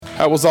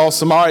That was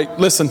awesome. All right,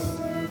 listen.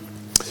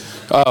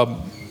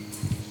 I'm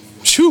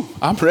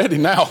ready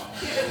now.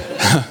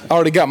 I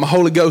already got my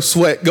Holy Ghost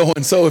sweat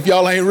going. So if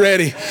y'all ain't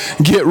ready,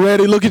 get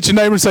ready. Look at your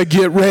neighbor and say,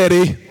 get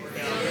ready.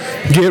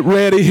 Get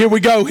ready. Here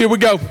we go. Here we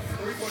go.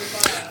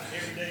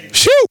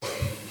 Shoo!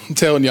 I'm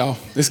telling y'all,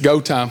 it's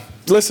go time.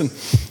 Listen,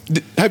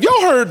 have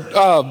y'all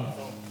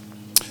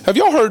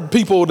heard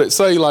people that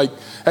say, like,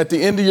 at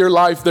the end of your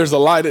life, there's a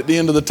light at the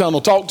end of the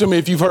tunnel? Talk to me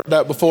if you've heard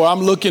that before.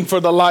 I'm looking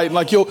for the light.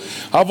 Like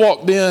I've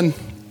walked in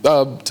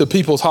to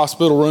people's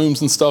hospital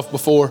rooms and stuff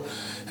before,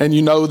 and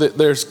you know that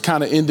there's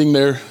kind of ending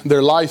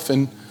their life,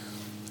 and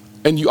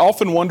you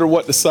often wonder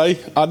what to say.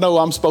 I know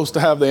I'm supposed to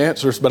have the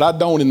answers, but I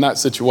don't in that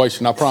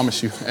situation, I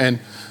promise you. And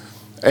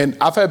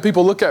I've had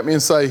people look at me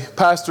and say,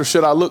 Pastor,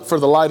 should I look for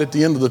the light at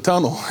the end of the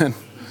tunnel?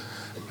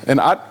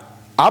 And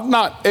I've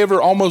not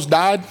ever almost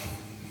died.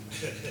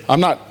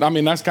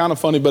 That's kind of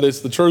funny, but it's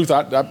the truth.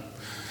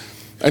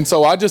 And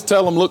so I just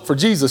tell them, look for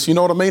Jesus, you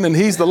know what I mean? And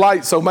he's the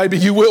light, so maybe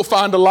you will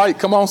find a light.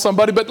 Come on,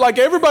 somebody. But like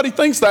everybody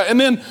thinks that. And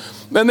then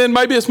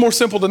maybe it's more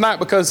simple than that,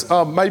 because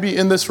maybe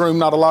in this room,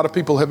 not a lot of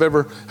people have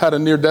ever had a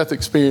near-death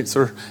experience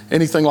or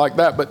anything like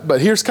that.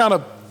 But here's kind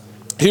of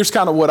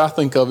what I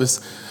think of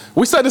is,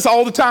 we say this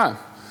all the time.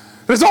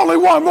 There's only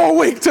one more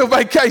week till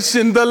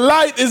vacation. The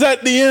light is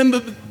at the end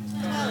of the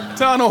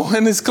tunnel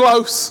and it's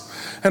close.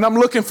 And I'm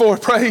looking for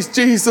it. Praise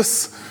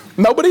Jesus.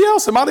 Nobody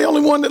else? Am I the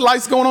only one that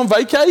likes going on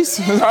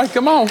vacation? All right,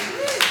 come on.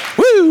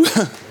 Woo!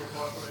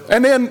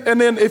 And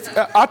then if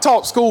I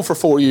taught school for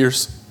 4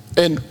 years,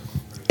 and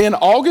in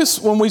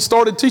August when we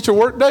started teacher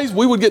work days,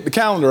 we would get the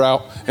calendar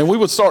out and we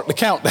would start the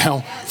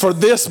countdown for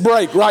this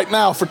break right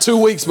now for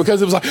 2 weeks,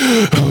 because it was like,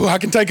 oh, I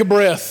can take a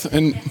breath,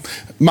 and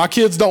my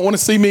kids don't want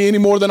to see me any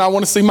more than I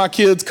want to see my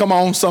kids. Come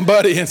on,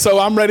 somebody. And so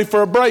I'm ready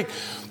for a break.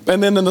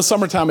 And then in the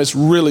summertime, it's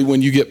really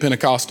when you get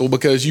Pentecostal,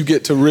 because you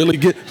get to really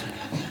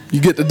you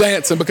get to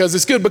dancing, because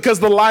it's good, because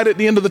the light at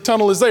the end of the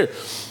tunnel is there.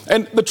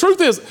 And the truth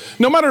is,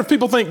 no matter if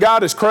people think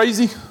God is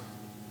crazy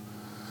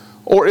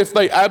or if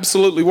they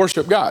absolutely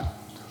worship God,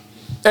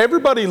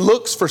 everybody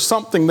looks for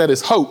something that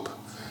is hope.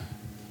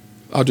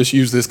 I'll just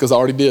use this because I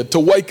already did. To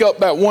wake up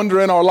that wonder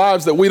in our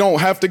lives that we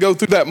don't have to go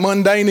through that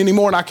mundane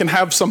anymore, and I can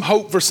have some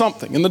hope for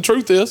something. And the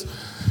truth is,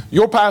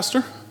 your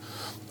pastor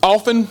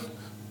often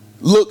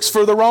looks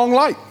for the wrong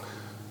light.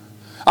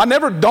 I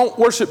never don't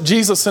worship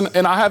Jesus,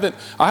 and I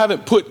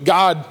haven't put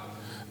God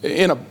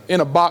in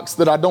a box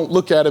that I don't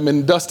look at him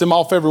and dust him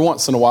off every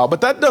once in a while.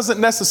 But that doesn't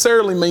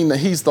necessarily mean that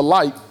he's the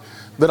light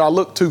that I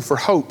look to for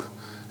hope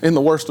in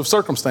the worst of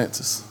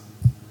circumstances.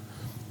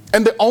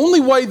 And the only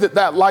way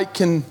that light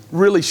can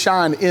really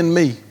shine in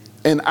me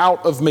and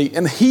out of me,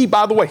 and he,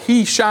 by the way,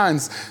 he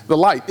shines the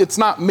light. It's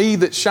not me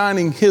that's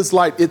shining his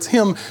light. It's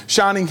him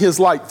shining his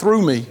light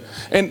through me.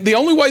 And the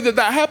only way that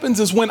happens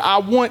is when I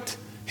want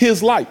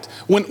his light.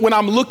 When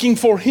I'm looking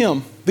for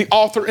him, the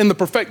author and the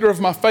perfecter of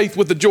my faith,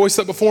 with the joy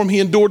set before him, he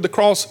endured the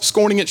cross,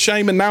 scorning its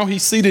shame, and now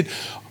he's seated.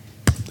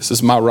 This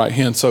is my right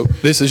hand, so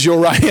this is your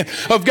right hand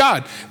of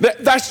God.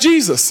 That's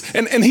Jesus.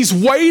 And he's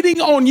waiting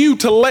on you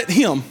to let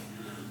him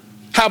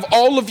have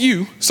all of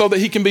you so that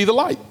he can be the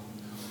light.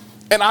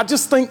 And I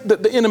just think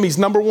that the enemy's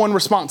number one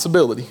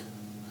responsibility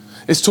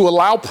is to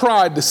allow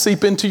pride to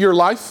seep into your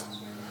life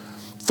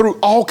through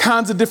all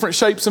kinds of different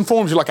shapes and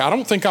forms. You're like, I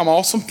don't think I'm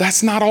awesome.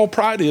 That's not all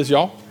pride is,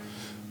 y'all.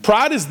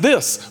 Pride is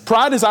this.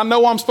 Pride is, I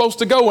know I'm supposed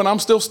to go and I'm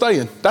still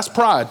staying. That's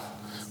pride.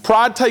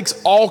 Pride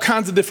takes all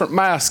kinds of different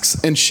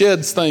masks and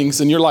sheds things,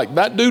 and you're like,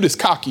 that dude is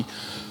cocky,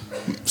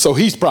 so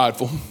he's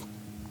prideful.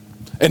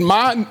 And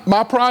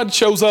my pride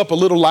shows up a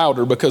little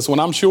louder, because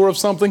when I'm sure of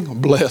something,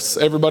 bless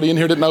everybody in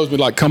here that knows me,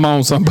 like, come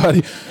on,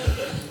 somebody.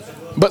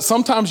 But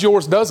sometimes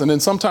yours doesn't,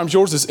 and sometimes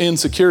yours is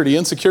insecurity.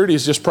 Insecurity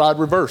is just pride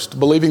reversed,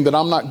 believing that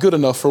I'm not good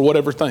enough for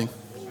whatever thing.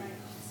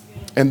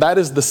 And that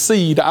is the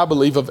seed, I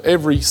believe, of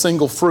every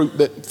single fruit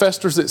that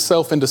festers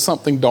itself into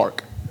something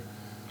dark,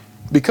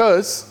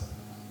 because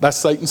that's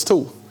Satan's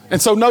tool.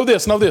 And so know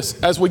this,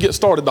 as we get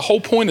started, the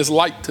whole point is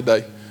light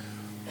today.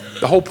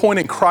 The whole point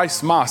in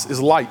Christ's Mas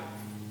is light,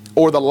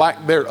 or the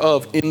lack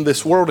thereof, in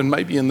this world and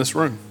maybe in this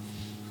room.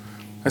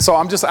 And so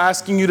I'm just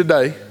asking you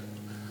today,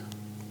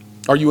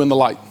 are you in the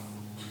light?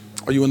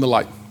 Are you in the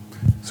light?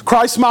 So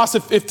Christ's Mas,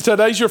 if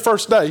today's your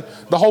first day,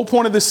 the whole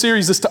point of this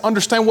series is to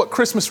understand what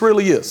Christmas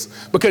really is.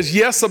 Because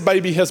yes, a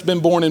baby has been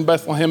born in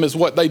Bethlehem is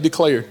what they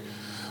declared.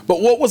 But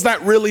what was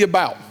that really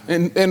about?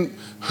 And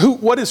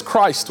what is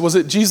Christ? Was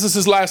it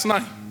Jesus' last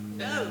name?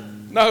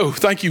 No,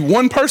 thank you.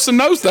 One person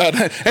knows that.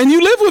 And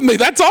you live with me.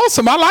 That's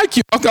awesome. I like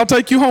you. I'll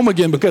take you home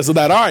again because of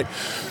that. All right.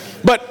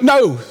 But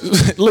no,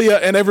 Leah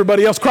and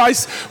everybody else,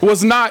 Christ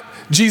was not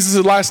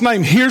Jesus' last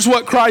name. Here's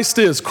what Christ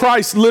is.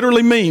 Christ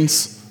literally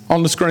means,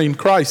 on the screen,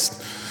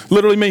 Christ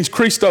literally means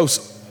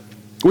Christos,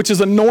 which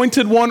is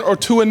anointed one or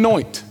to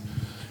anoint.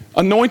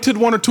 Anointed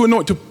one or to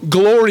anoint, to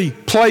glory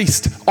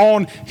placed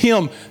on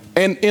him.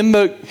 And in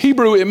the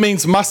Hebrew, it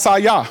means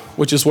Messiah,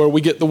 which is where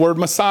we get the word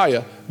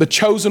Messiah, the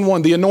chosen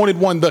one, the anointed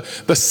one,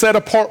 the set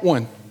apart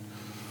one.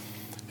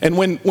 And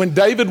when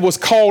David was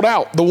called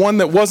out, the one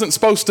that wasn't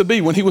supposed to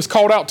be, when he was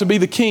called out to be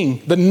the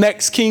king, the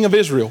next king of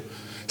Israel,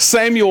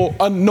 Samuel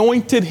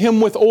anointed him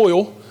with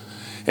oil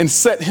and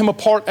set him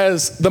apart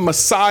as the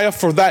Messiah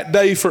for that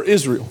day for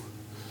Israel.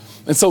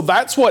 And so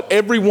that's what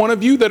every one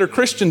of you that are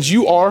Christians,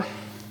 you are.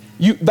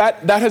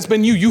 That has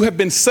been you. You have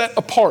been set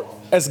apart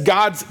as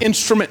God's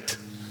instrument,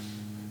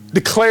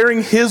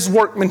 declaring his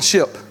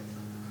workmanship.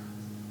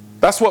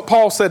 That's what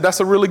Paul said. That's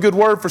a really good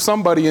word for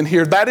somebody in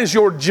here. That is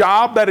your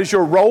job. That is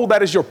your role.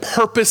 That is your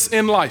purpose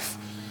in life.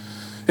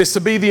 Is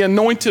to be the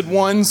anointed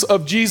ones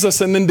of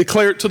Jesus and then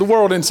declare it to the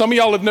world. And some of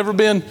y'all have never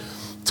been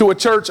to a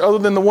church other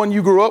than the one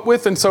you grew up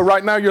with. And so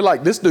right now you're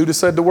like, this dude has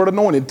said the word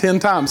anointed 10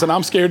 times and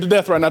I'm scared to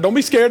death right now. Don't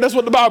be scared. That's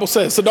what the Bible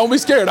says. So don't be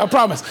scared. I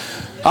promise.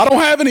 I don't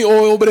have any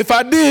oil, but if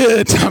I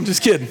did, I'm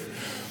just kidding.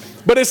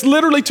 But it's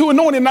literally to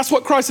anoint, and that's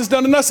what Christ has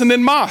done in us. And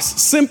then mas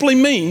simply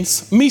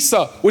means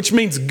misa, which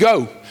means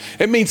go.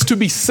 It means to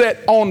be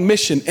set on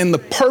mission. And the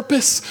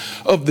purpose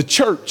of the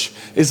church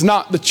is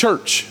not the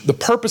church. The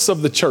purpose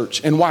of the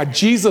church and why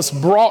Jesus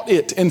brought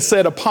it and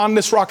said, upon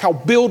this rock I'll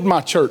build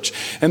my church,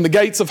 and the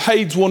gates of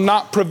Hades will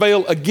not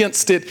prevail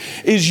against it,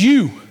 is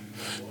you.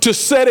 To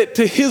set it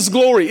to his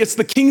glory. It's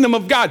the kingdom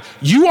of God.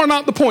 You are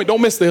not the point.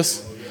 Don't miss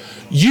this.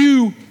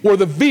 You were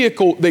the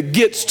vehicle that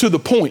gets to the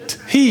point.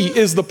 He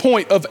is the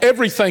point of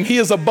everything. He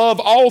is above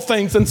all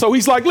things. And so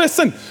he's like,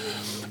 listen,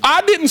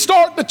 I didn't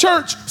start the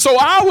church so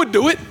I would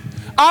do it.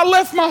 I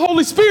left my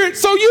Holy Spirit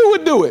so you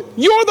would do it.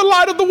 You're the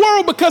light of the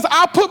world because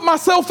I put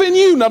myself in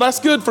you. Now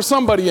that's good for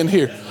somebody in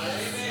here.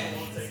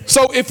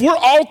 So if we're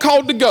all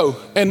called to go,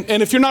 and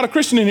if you're not a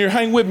Christian in here,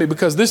 hang with me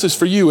because this is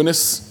for you and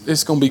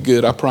it's going to be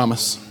good, I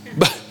promise.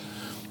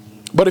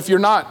 But if you're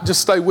not, just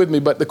stay with me.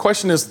 But the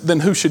question is, then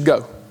who should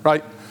go,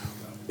 right?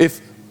 If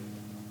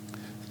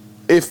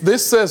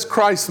this says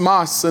Christ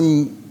must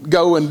and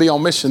go and be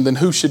on mission, then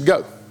who should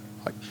go?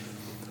 Like,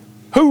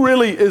 who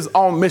really is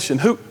on mission?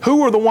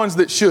 Who are the ones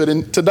that should?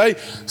 And today,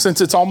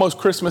 since it's almost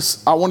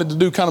Christmas, I wanted to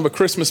do kind of a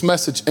Christmas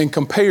message and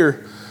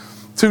compare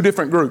two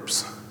different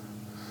groups.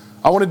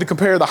 I wanted to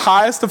compare the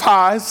highest of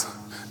highs,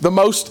 the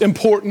most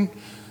important,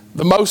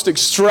 the most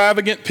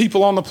extravagant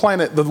people on the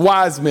planet, the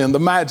wise men, the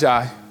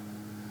magi.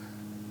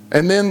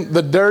 And then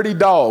the dirty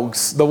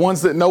dogs, the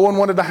ones that no one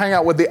wanted to hang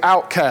out with, the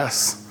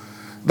outcasts.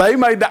 They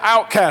made the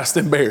outcast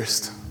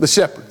embarrassed, the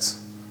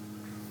shepherds.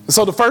 And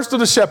so the first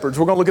of the shepherds,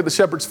 we're going to look at the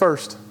shepherds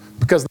first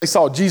because they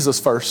saw Jesus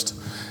first.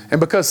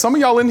 And because some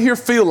of y'all in here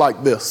feel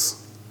like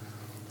this.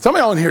 Some of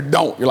y'all in here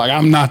don't. You're like,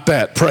 I'm not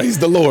that. Praise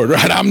the Lord,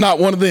 right? I'm not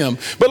one of them.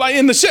 But like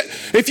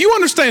if you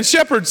understand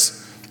shepherds,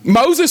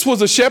 Moses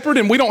was a shepherd,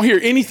 and we don't hear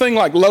anything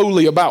like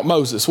lowly about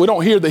Moses. We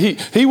don't hear that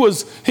he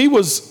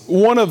was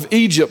one of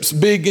Egypt's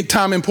big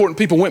time important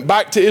people, went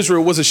back to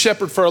Israel, was a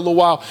shepherd for a little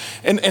while.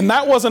 And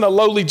that wasn't a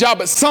lowly job,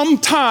 but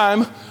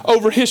sometime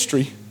over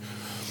history,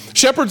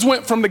 shepherds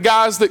went from the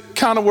guys that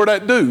kind of were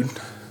that dude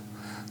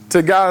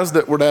to guys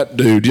that were that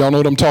dude. Y'all know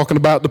what I'm talking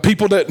about? The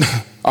people that,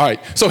 all right.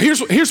 So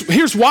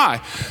here's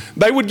why.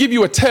 They would give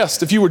you a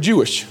test if you were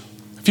Jewish.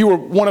 If you were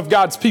one of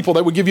God's people,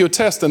 they would give you a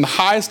test, and the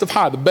highest of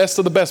high, the best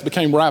of the best,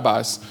 became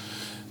rabbis.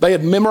 They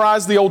had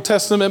memorized the Old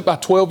Testament by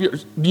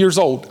 12 years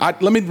old.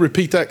 Let me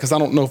repeat that because I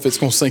don't know if it's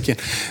going to sink in.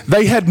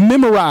 They had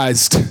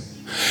memorized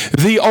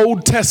the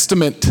Old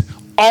Testament,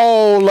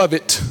 all of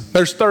it.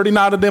 There's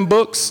 39 of them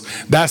books.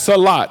 That's a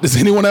lot. Does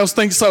anyone else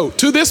think so?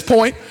 To this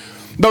point,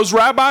 those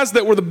rabbis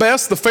that were the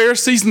best, the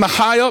Pharisees and the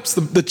high-ups,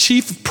 the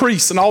chief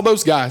priests and all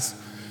those guys,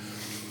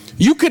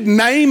 you could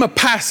name a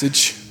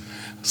passage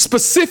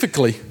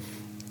specifically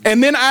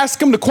and then ask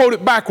them to quote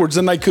it backwards,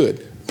 and they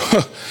could.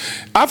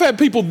 I've had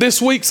people this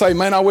week say,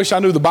 man, I wish I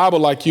knew the Bible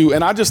like you.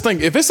 And I just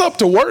think, if it's up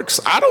to works,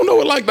 I don't know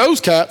it like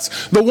those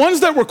cats. The ones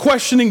that were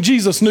questioning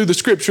Jesus knew the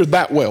scripture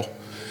that well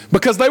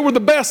because they were the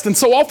best. And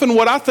so often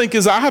what I think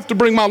is I have to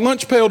bring my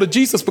lunch pail to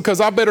Jesus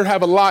because I better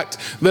have a light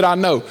that I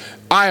know.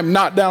 I am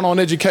not down on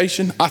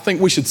education. I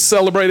think we should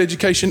celebrate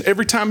education.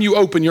 Every time you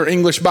open your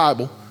English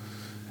Bible,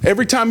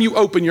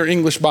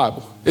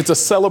 it's a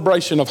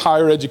celebration of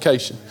higher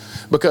education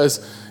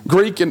because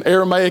Greek and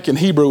Aramaic and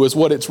Hebrew is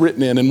what it's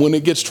written in. And when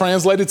it gets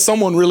translated,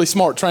 someone really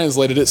smart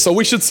translated it. So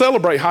we should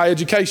celebrate high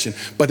education,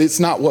 but it's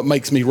not what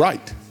makes me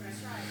right.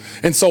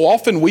 And so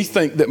often we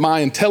think that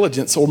my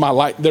intelligence or my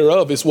light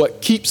thereof is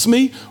what keeps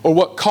me or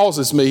what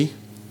causes me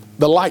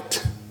the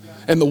light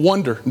and the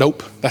wonder.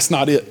 Nope, that's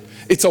not it.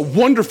 It's a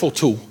wonderful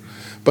tool,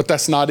 but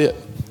that's not it.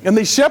 And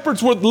these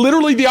shepherds were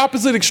literally the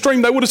opposite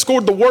extreme. They would have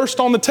scored the worst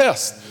on the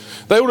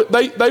test. They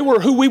were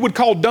who we would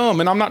call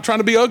dumb, and I'm not trying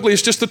to be ugly,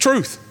 it's just the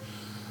truth.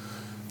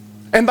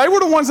 And they were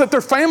the ones that their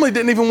family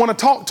didn't even want to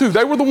talk to.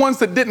 They were the ones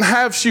that didn't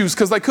have shoes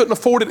because they couldn't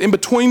afford it. In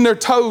between their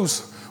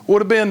toes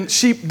would have been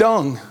sheep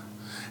dung.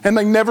 And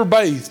they never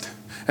bathed.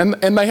 And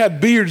they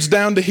had beards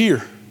down to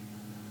here.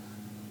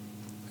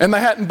 And they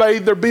hadn't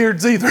bathed their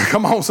beards either.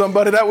 Come on,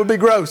 somebody, that would be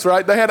gross,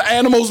 right? They had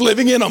animals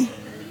living in them.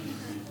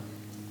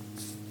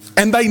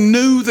 And they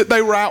knew that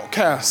they were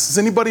outcasts. Does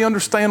anybody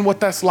understand what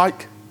that's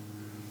like?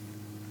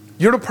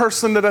 You're the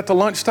person that at the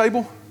lunch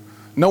table,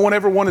 no one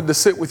ever wanted to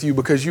sit with you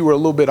because you were a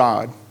little bit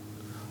odd.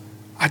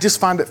 I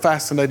just find it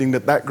fascinating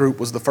that group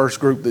was the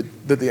first group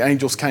that the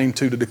angels came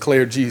to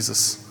declare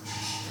Jesus.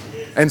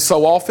 And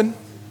so often,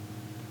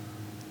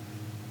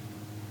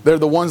 they're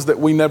the ones that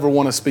we never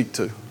want to speak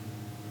to.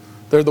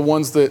 They're the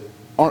ones that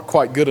aren't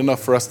quite good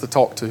enough for us to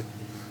talk to.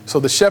 So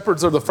the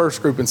shepherds are the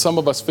first group, and some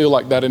of us feel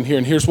like that in here.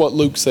 And here's what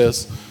Luke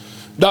says.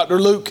 Dr.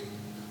 Luke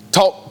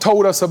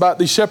told us about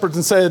these shepherds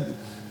and said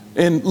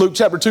in Luke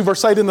chapter 2,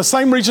 verse 8, in the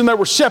same region there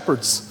were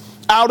shepherds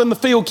out in the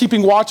field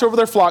keeping watch over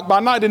their flock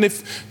by night. And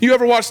if you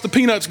ever watched the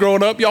Peanuts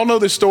growing up, y'all know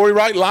this story,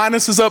 right?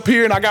 Linus is up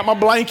here and I got my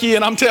blankie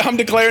and I'm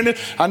declaring it.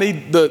 I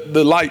need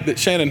the light that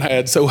Shannon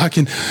had so I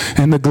can,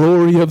 and the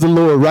glory of the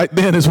Lord right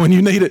then is when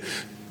you need it.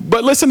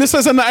 But listen, it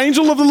says, and the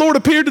angel of the Lord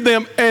appeared to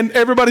them, and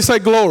everybody say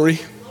glory.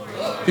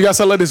 You guys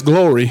say, let his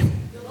glory.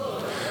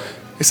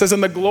 It says,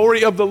 and the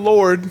glory of the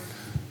Lord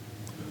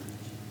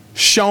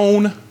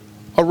shone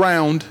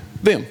around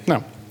them.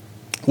 Now,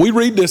 we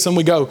read this and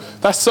we go,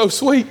 that's so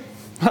sweet.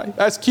 Right?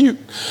 That's cute.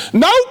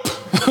 Nope.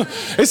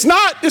 It's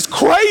not. It's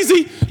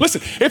crazy.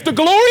 Listen, if the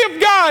glory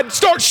of God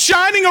starts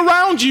shining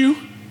around you,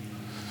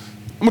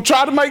 I'm going to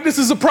try to make this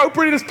as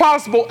appropriate as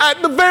possible.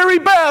 At the very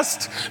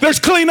best, there's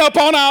cleanup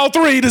on aisle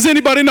 3. Does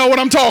anybody know what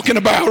I'm talking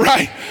about,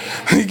 right?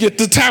 Get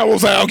the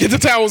towels out. Get the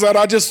towels out.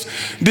 I just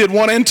did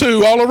 1 and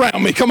 2 all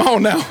around me. Come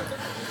on now.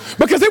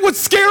 Because it would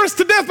scare us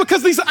to death,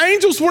 because these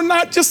angels were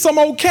not just some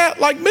old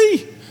cat like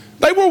me.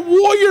 They were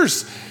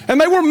warriors. And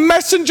they were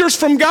messengers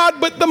from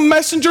God, but the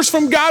messengers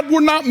from God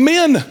were not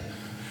men.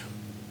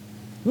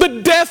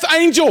 The death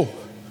angel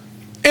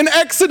in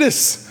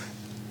Exodus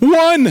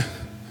 1,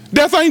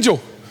 death angel,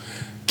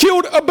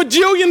 killed a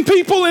bajillion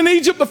people in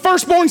Egypt, the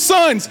firstborn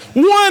sons.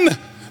 One,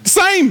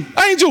 same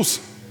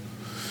angels.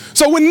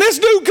 So when this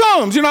dude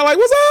comes, you're not like,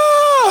 what's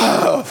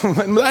up?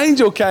 And the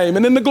angel came,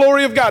 and in the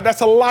glory of God,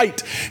 that's a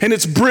light, and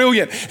it's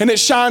brilliant, and it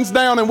shines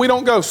down, and we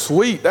don't go,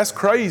 sweet, that's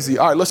crazy.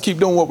 All right, let's keep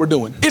doing what we're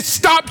doing. It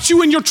stops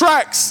you in your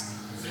tracks.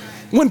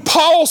 When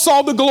Paul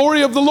saw the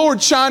glory of the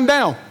Lord shine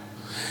down,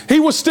 he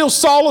was still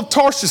Saul of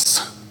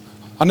Tarsus.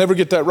 I never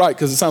get that right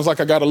because it sounds like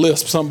I got a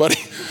lisp, somebody.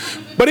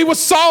 But he was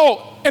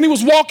Saul, and he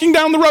was walking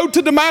down the road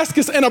to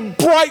Damascus, and a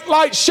bright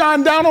light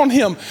shined down on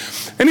him.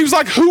 And he was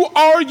like, who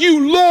are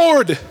you,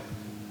 Lord?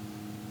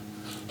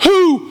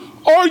 Who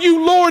are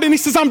you, Lord? And he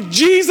says, I'm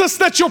Jesus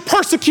that you're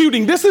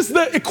persecuting. This is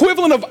the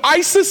equivalent of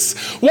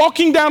ISIS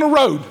walking down a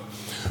road.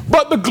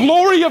 But the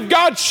glory of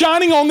God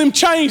shining on them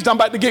changed. I'm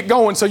about to get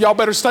going, so y'all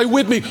better stay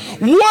with me.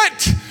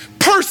 What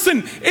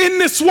person in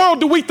this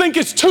world do we think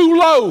is too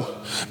low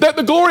that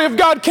the glory of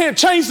God can't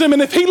change them?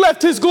 And if he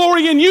left his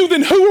glory in you,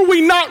 then who are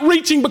we not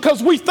reaching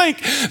because we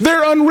think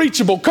they're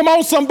unreachable? Come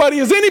on, somebody.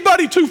 Is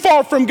anybody too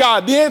far from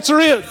God? The answer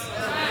is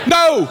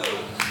no.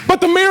 But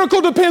the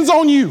miracle depends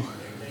on you.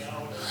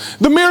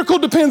 The miracle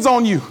depends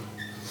on you.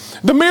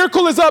 The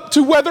miracle is up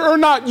to whether or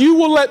not you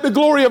will let the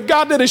glory of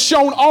God that is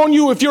shown on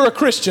you, if you're a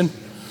Christian,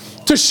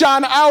 to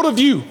shine out of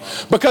you.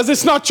 Because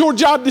it's not your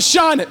job to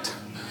shine it,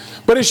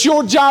 but it's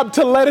your job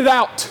to let it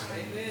out.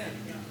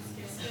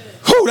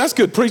 Whew, that's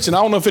good preaching.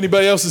 I don't know if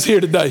anybody else is here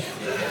today.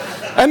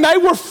 And they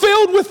were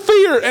filled with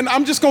fear. And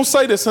I'm just going to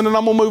say this and then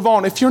I'm going to move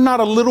on. If you're not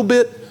a little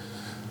bit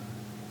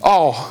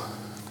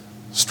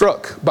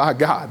struck by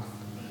God,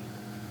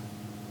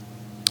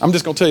 I'm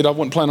just going to tell you, I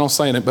wasn't planning on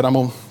saying it, but I'm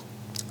going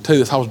to tell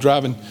you this. I was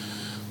driving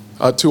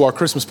to our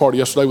Christmas party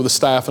yesterday with the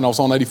staff, and I was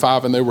on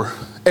 85, and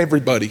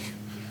everybody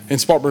in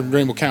Spartanburg and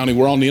Greenville County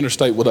were on the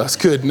interstate with us.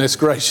 Goodness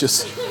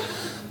gracious.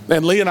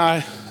 And Lee and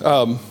I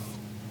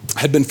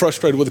had been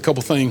frustrated with a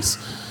couple things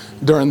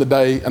during the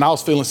day, and I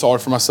was feeling sorry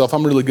for myself.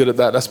 I'm really good at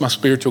that. That's my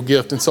spiritual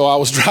gift. And so I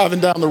was driving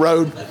down the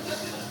road.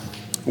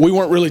 We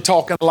weren't really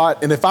talking a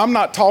lot, and if I'm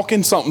not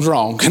talking, something's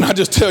wrong. Can I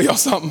just tell y'all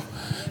something?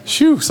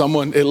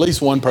 Someone, at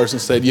least one person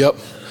said, yep.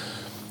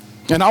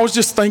 And I was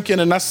just thinking,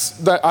 and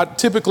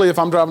typically if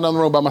I'm driving down the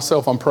road by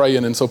myself, I'm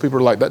praying. And so people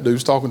are like, that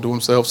dude's talking to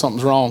himself,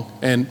 something's wrong.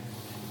 And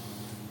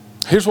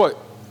here's what,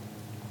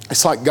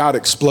 it's like God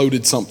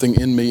exploded something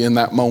in me in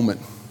that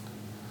moment.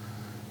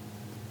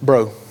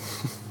 Bro,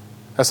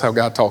 that's how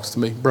God talks to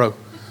me. Bro,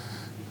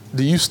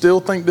 do you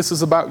still think this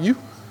is about you?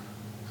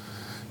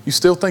 You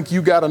still think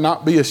you got to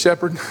not be a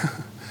shepherd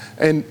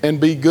and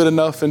be good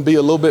enough and be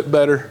a little bit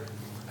better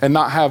and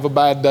not have a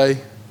bad day?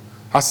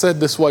 I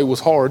said this way was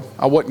hard.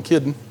 I wasn't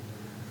kidding.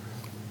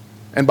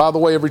 And by the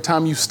way, every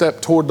time you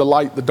step toward the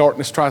light, the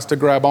darkness tries to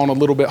grab on a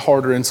little bit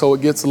harder, and so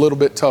it gets a little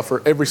bit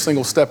tougher every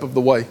single step of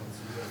the way.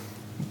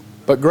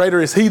 But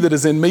greater is he that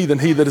is in me than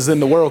he that is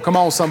in the world. Come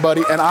on,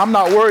 somebody. And I'm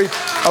not worried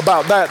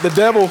about that. The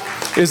devil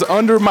is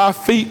under my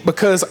feet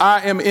because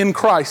I am in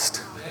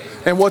Christ.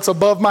 And what's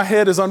above my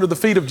head is under the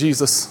feet of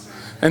Jesus.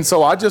 And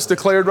so I just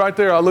declared right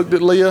there, I looked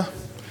at Leah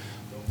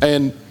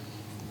and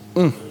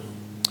I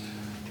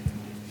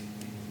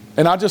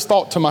just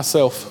thought to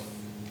myself,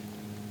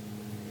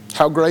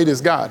 how great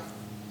is God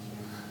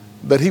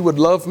that he would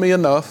love me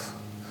enough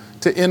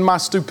to, in my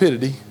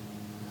stupidity,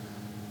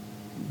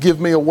 give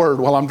me a word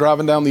while I'm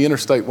driving down the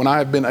interstate when I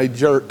have been a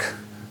jerk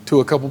to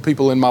a couple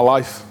people in my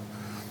life,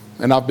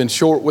 and I've been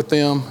short with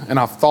them, and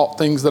I've thought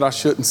things that I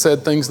shouldn't,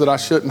 said things that I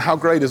shouldn't. How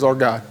great is our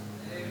God?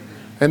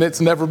 And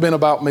it's never been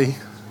about me.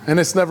 And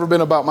it's never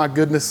been about my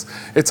goodness.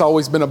 It's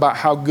always been about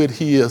how good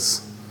he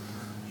is.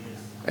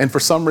 And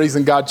for some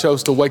reason, God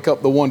chose to wake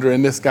up the wonder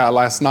in this guy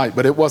last night.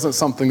 But it wasn't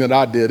something that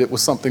I did. It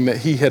was something that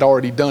he had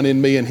already done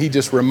in me. And he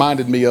just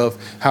reminded me of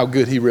how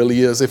good he really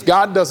is. If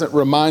God doesn't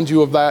remind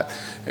you of that,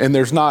 and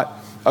there's not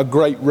a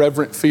great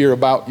reverent fear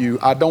about you,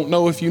 I don't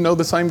know if you know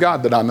the same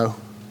God that I know.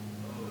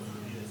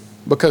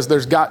 Because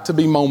there's got to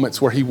be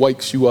moments where he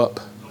wakes you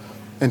up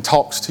and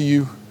talks to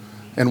you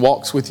and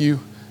walks with you.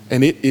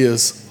 And it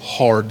is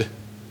hard.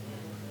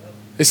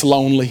 It's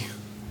lonely.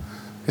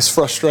 It's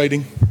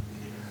frustrating.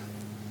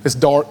 It's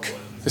dark.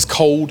 It's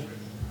cold.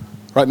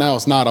 Right now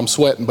it's not. I'm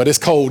sweating, but it's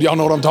cold. Y'all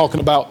know what I'm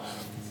talking about.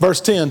 Verse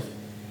 10.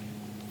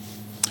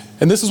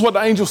 And this is what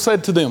the angel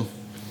said to them.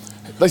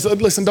 They said,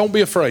 listen, don't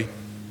be afraid,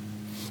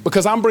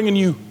 because I'm bringing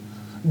you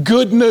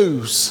good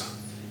news.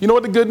 You know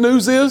what the good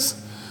news is?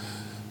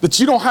 That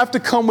you don't have to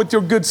come with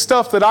your good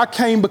stuff, that I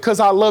came because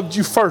I loved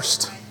you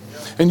first.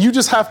 And you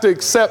just have to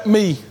accept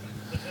me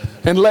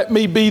and let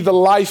me be the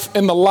life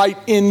and the light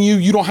in you.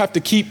 You don't have to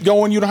keep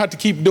going. You don't have to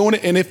keep doing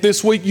it. And if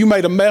this week you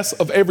made a mess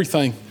of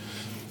everything,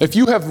 if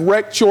you have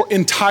wrecked your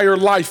entire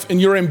life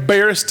and you're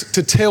embarrassed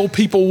to tell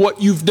people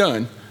what you've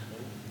done,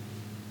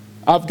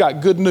 I've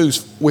got good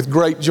news with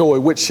great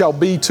joy, which shall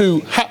be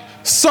to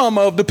some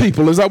of the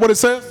people. Is that what it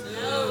says?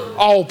 No.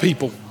 All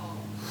people.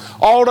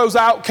 All those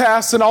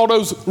outcasts and all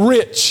those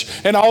rich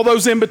and all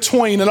those in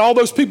between and all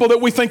those people that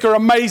we think are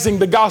amazing.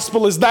 The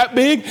gospel is that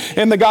big,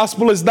 and the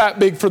gospel is that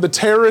big for the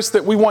terrorists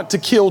that we want to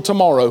kill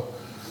tomorrow.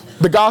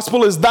 The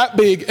gospel is that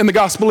big, and the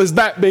gospel is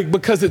that big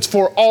because it's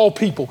for all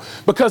people.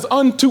 Because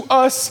unto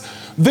us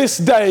this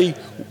day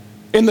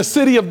in the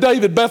city of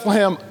David,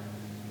 Bethlehem,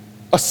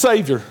 a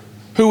Savior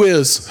who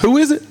is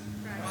it?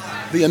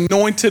 The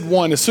Anointed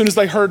One. As soon as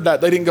they heard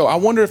that, they didn't go, I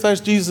wonder if that's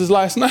Jesus'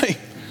 last name.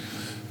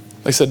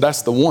 They said,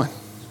 that's the one.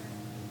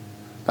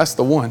 That's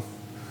the one.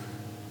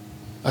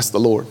 That's the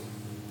Lord.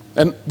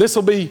 And this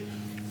will be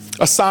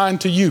a sign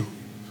to you.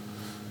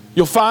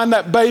 You'll find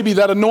that baby,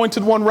 that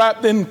anointed one,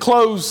 wrapped in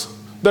clothes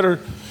that are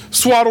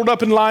swaddled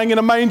up and lying in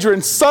a manger.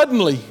 And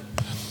suddenly,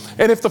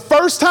 and if the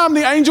first time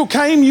the angel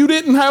came, you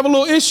didn't have a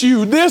little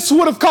issue, this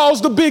would have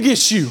caused a big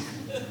issue.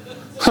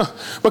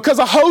 Because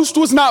a host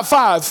was not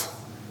five.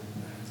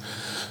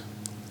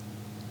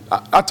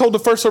 I told the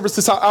first service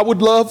this, I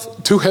would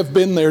love to have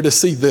been there to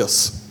see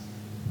this.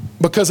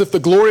 Because if the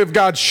glory of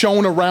God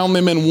shone around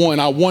them in one,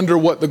 I wonder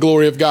what the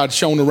glory of God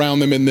shone around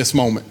them in this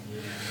moment.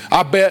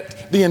 I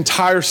bet the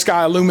entire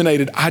sky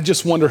illuminated. I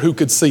just wonder who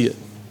could see it.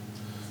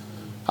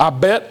 I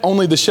bet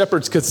only the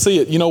shepherds could see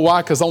it. You know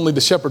why? Because only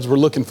the shepherds were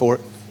looking for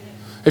it.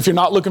 If you're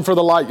not looking for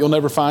the light, you'll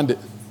never find it.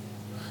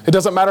 It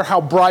doesn't matter how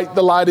bright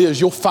the light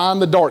is. You'll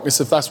find the darkness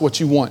if that's what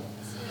you want.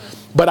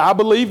 But I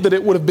believe that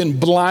it would have been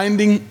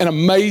blinding and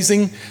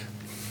amazing.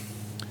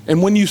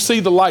 And when you see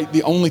the light,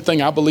 the only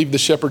thing I believe the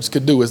shepherds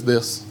could do is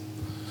this.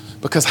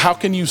 Because how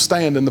can you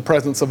stand in the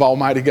presence of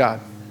Almighty God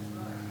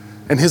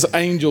and his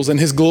angels and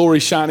his glory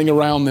shining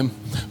around them?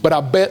 But I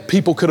bet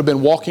people could have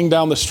been walking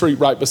down the street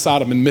right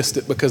beside them and missed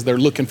it because they're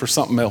looking for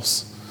something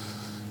else.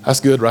 That's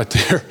good right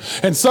there.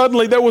 And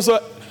suddenly there was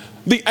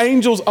the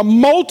angels, a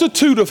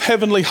multitude of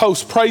heavenly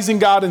hosts praising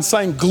God and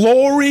saying,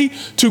 glory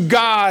to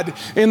God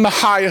in the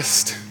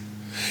highest.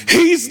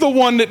 He's the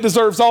one that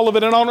deserves all of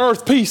it. And on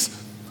earth,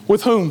 peace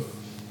with whom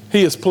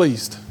he is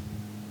pleased.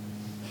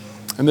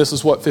 And this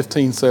is what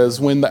 15 says.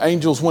 When the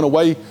angels went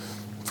away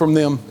from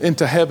them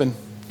into heaven,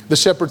 the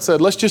shepherds said,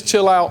 let's just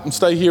chill out and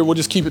stay here. We'll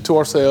just keep it to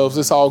ourselves.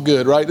 It's all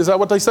good, right? Is that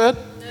what they said?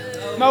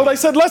 No, they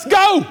said, let's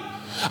go.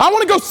 I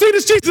want to go see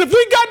this Jesus. If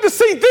we got to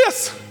see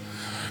this,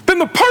 then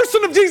the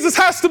person of Jesus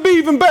has to be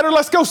even better.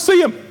 Let's go see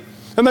him.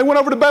 And they went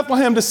over to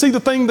Bethlehem to see the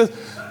thing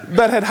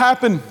that had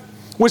happened,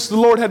 which the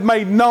Lord had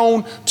made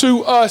known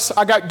to us.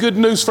 I got good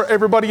news for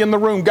everybody in the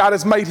room. God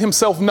has made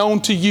himself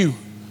known to you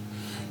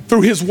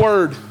through his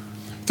word,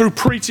 through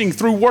preaching,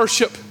 through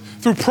worship,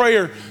 through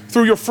prayer,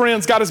 through your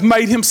friends. God has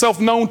made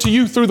himself known to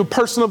you through the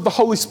person of the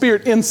Holy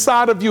Spirit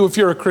inside of you if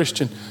you're a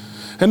Christian.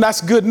 And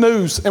that's good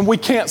news. And we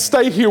can't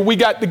stay here. We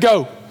got to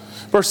go.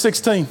 Verse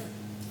 16.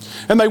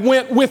 And they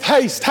went with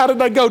haste. How did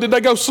they go? Did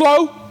they go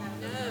slow? No.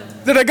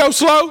 Did they go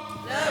slow?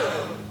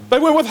 No. They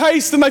went with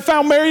haste and they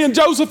found Mary and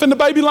Joseph and the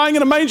baby lying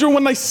in a manger. And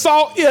when they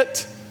saw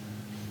it,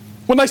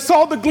 when they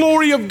saw the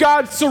glory of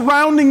God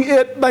surrounding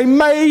it, they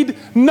made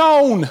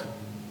known.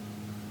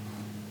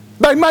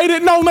 They made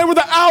it known they were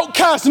the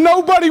outcasts.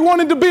 Nobody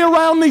wanted to be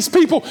around these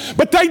people,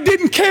 but they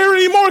didn't care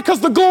anymore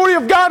because the glory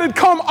of God had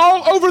come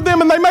all over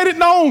them and they made it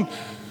known.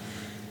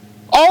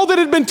 All that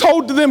had been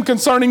told to them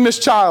concerning this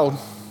child.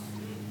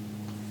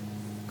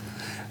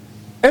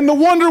 And the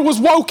wonder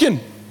was woken.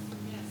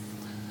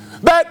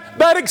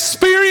 That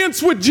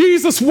experience with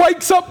Jesus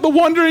wakes up the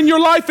wonder in your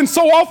life, and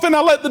so often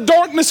I let the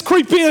darkness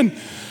creep in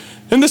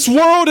this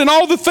world, and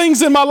all the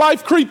things in my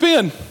life creep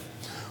in.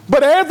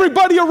 But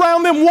everybody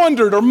around them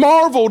wondered or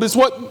marveled, is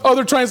what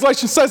other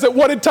translation says, at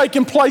what had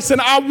taken place. And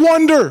I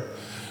wonder,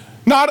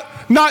 not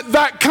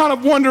that kind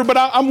of wonder, but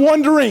I'm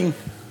wondering,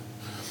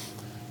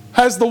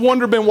 has the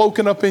wonder been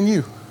woken up in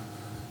you?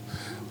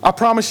 I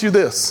promise you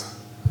this.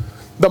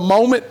 The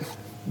moment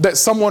that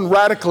someone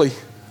radically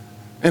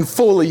and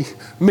fully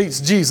meets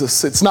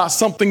Jesus, it's not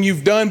something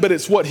you've done, but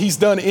it's what he's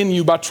done in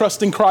you by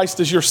trusting Christ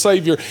as your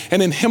Savior,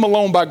 and in him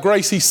alone, by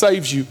grace, he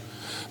saves you.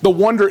 The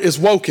wonder is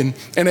woken,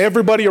 and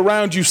everybody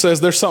around you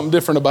says, there's something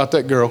different about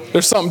that girl.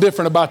 There's something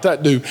different about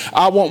that dude.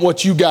 I want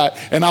what you got,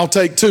 and I'll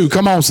take two.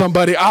 Come on,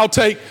 somebody. It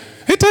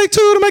take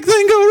two to make the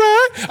thing go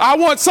right. I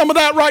want some of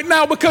that right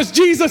now, because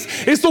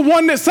Jesus is the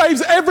one that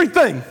saves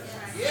everything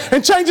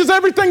and changes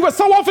everything. But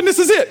so often this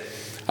is it.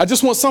 I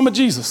just want some of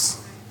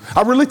Jesus.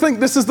 I really think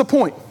this is the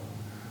point.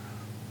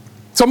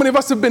 So many of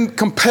us have been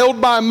compelled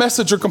by a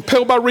message or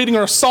compelled by reading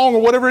or a song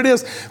or whatever it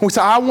is. And we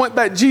say, I want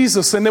that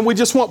Jesus. And then we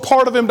just want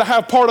part of him to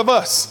have part of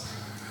us.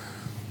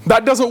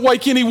 That doesn't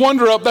wake any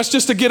wonder up. That's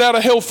just a get out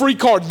of hell free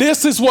card.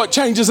 This is what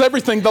changes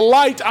everything. The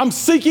light, I'm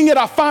seeking it,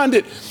 I find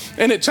it,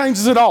 and it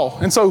changes it all.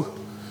 And so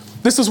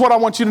this is what I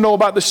want you to know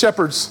about the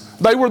shepherds.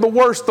 They were the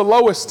worst, the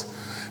lowest.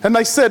 And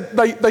they said,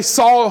 they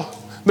saw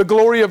the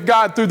glory of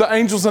God through the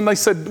angels, and they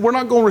said, we're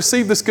not going to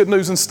receive this good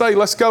news and stay.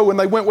 Let's go. And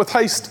they went with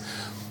haste.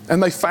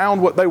 And they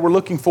found what they were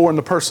looking for in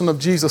the person of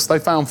Jesus. They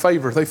found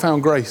favor. They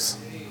found grace.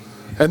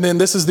 And then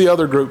this is the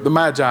other group, the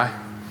Magi,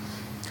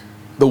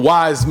 the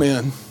wise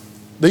men.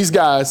 These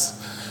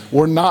guys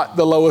were not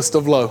the lowest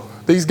of low.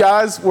 These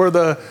guys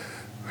were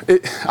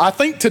I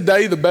think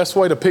today the best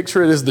way to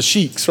picture it is the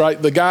sheiks,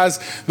 right? The guys,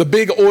 the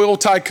big oil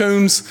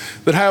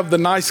tycoons that have the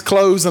nice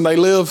clothes, and they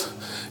live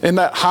in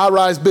that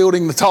high-rise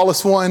building, the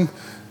tallest one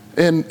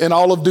in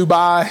all of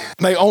Dubai.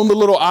 They own the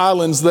little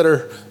islands that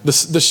are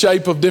the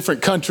shape of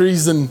different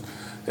countries, and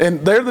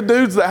they're the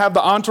dudes that have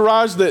the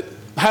entourage that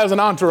has an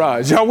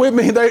entourage. Y'all with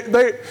me?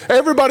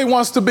 Everybody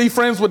wants to be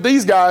friends with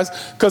these guys,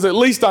 because at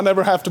least I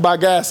never have to buy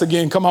gas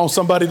again. Come on,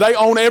 somebody. They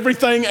own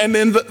everything, and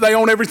then they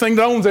own everything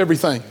that owns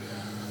everything.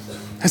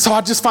 And so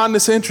I just find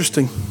this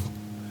interesting.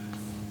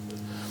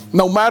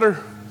 No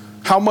matter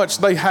how much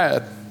they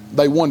had,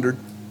 they wondered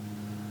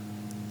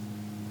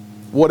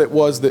what it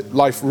was that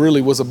life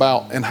really was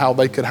about, and how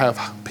they could have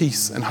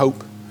peace and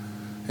hope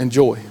and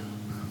joy.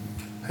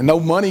 And no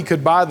money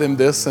could buy them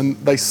this, and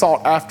they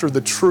sought after the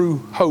true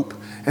hope.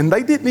 And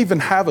they didn't even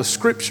have a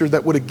scripture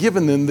that would have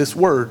given them this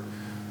word,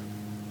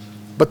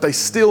 but they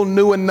still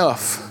knew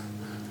enough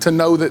to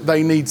know that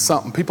they need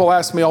something. People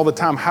ask me all the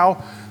time,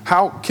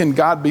 how can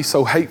God be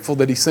so hateful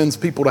that he sends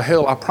people to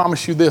hell? I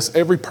promise you this,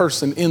 every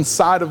person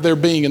inside of their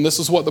being, and this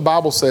is what the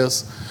Bible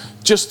says,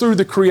 just through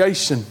the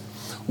creation,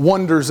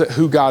 wonders at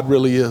who God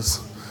really is.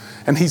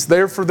 And he's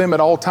there for them at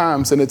all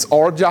times. And it's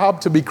our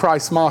job to be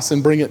Christ's moss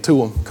and bring it to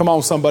them. Come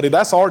on, somebody.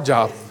 That's our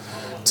job,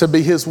 to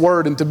be his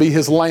word and to be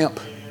his lamp,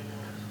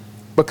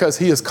 because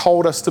he has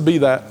called us to be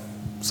that.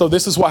 So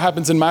this is what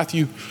happens in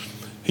Matthew.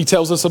 He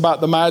tells us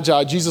about the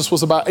Magi. Jesus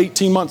was about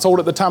 18 months old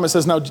at the time. It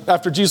says, now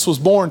after Jesus was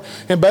born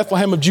in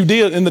Bethlehem of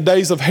Judea in the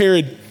days of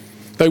Herod,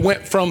 they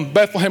went from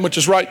Bethlehem, which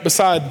is right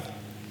beside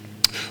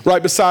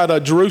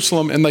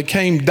Jerusalem, and they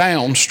came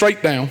down,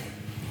 straight down,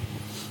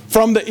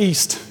 from the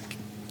east,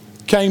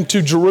 came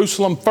to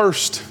Jerusalem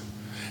first,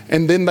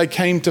 and then they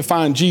came to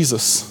find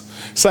Jesus,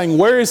 saying,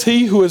 where is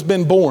he who has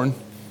been born,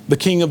 the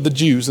King of the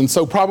Jews? And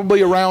so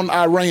probably around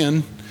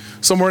Iran,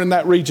 somewhere in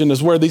that region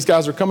is where these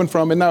guys are coming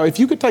from. And now if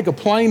you could take a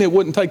plane, it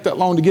wouldn't take that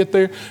long to get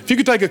there. If you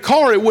could take a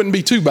car, it wouldn't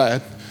be too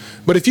bad.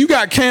 But if you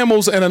got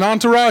camels and an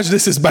entourage,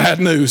 this is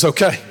bad news,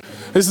 okay?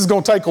 This is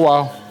going to take a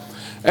while.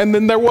 And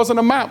then there wasn't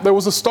a map, there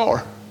was a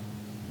star.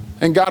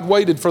 And God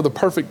waited for the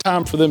perfect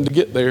time for them to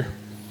get there.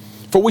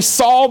 For we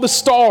saw the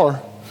star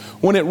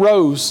when it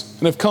rose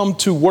and have come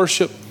to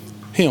worship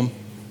him.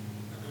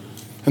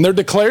 And they're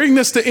declaring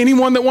this to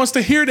anyone that wants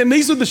to hear it. And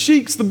these are the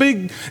sheiks, the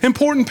big,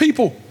 important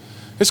people.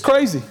 It's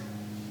crazy.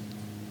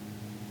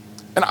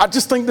 And I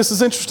just think this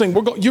is interesting.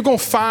 You're going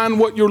to find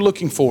what you're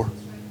looking for.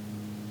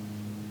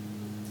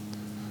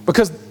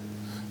 Because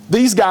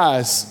these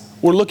guys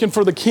were looking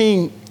for the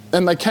king,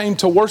 and they came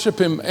to worship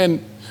him.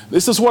 And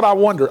this is what I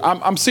wonder.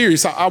 I'm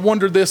serious. I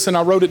wondered this, and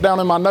I wrote it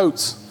down in my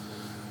notes.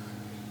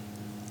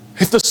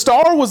 If the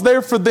star was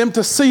there for them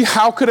to see,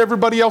 how could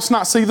everybody else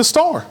not see the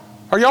star?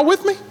 Are y'all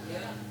with me?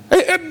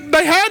 Yeah.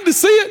 They had to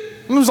see it.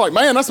 And it was like,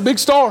 man, that's a big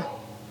star.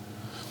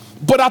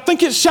 But I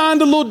think it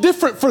shined a little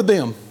different for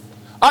them.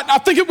 I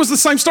think it was the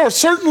same star.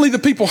 Certainly the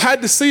people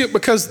had to see it,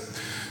 because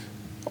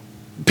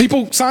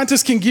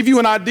scientists can give you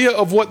an idea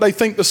of what they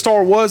think the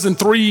star was, and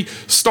 3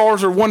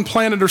 stars or 1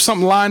 planet or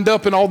something lined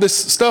up and all this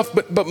stuff.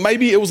 But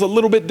maybe it was a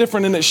little bit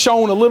different, and it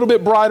shone a little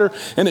bit brighter,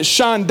 and it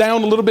shined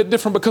down a little bit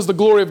different because the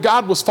glory of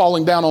God was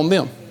falling down on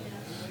them.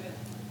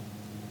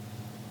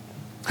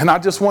 And I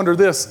just wonder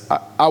this.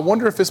 I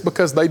wonder if it's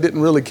because they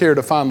didn't really care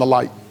to find the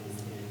light.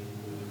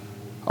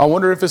 I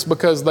wonder if it's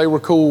because they were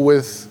cool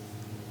with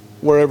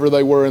wherever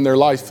they were in their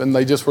life, and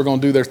they just were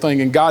going to do their thing,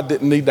 and God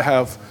didn't need to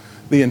have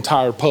the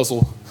entire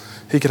puzzle.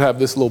 He could have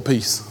this little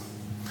piece.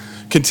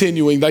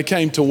 Continuing, they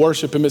came to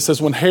worship him. It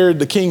says when Herod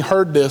the king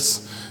heard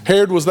this,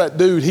 Herod was that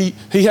dude.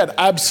 He had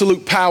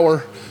absolute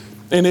power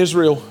in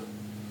Israel.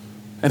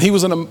 And he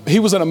was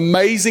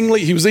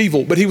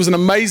evil, but he was an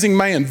amazing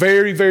man.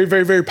 Very, very,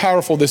 very, very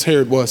powerful, this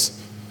Herod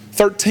was.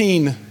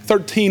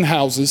 13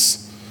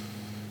 houses.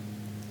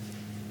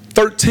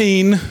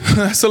 13,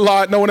 that's a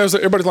lot. No one else,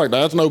 everybody's like,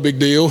 that's no big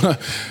deal.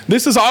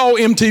 This is all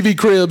MTV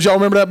Cribs. Y'all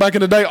remember that back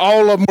in the day?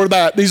 All of them were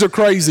that. These are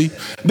crazy.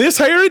 This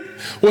Herod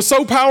was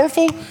so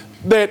powerful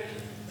that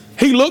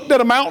he looked at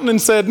a mountain and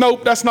said,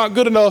 nope, that's not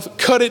good enough.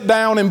 Cut it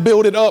down and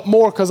build it up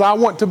more, because I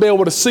want to be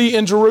able to see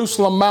in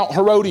Jerusalem Mount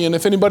Herodian.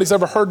 If anybody's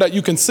ever heard that,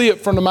 you can see it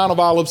from the Mount of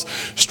Olives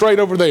straight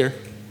over there.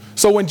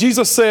 So when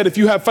Jesus said, if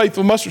you have faith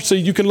of mustard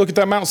seed, you can look at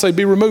that mountain and say,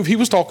 be removed. He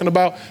was talking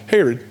about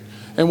Herod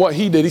and what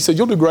he did. He said,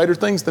 you'll do greater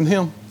things than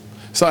him.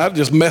 So I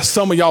just messed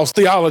some of y'all's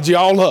theology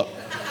all up.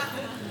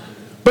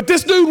 But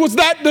this dude was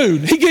that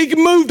dude. He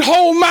moved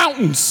whole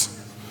mountains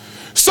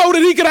so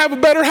that he could have a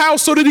better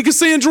house, so that he could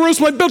see in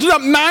Jerusalem. He built it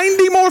up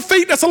 90 more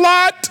feet. That's a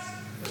lot.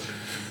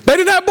 They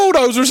didn't have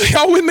bulldozers.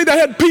 Y'all with me? They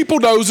had people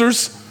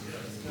dozers.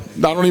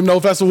 I don't even know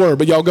if that's a word,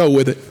 but y'all go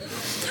with it.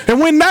 And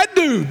when that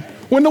dude,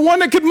 when the one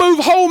that could move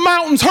whole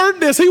mountains heard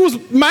this, he was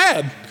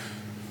mad.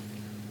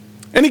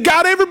 And he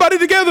got everybody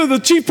together, the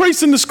chief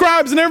priests and the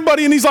scribes and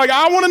everybody, and he's like,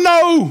 I want to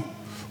know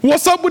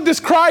what's up with this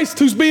Christ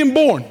who's being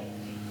born.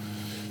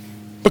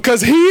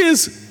 Because he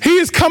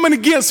is coming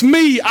against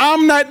me.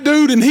 I'm that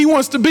dude, and he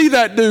wants to be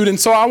that dude, and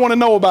so I want to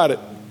know about it.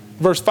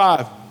 Verse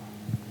 5.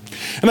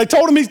 And they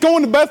told him he's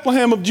going to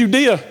Bethlehem of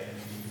Judea,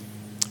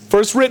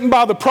 for it's written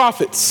by the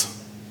prophets,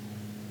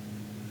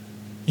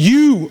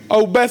 you,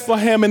 O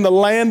Bethlehem, in the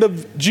land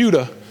of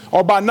Judah,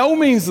 are by no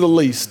means the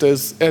least,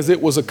 as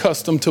it was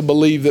accustomed to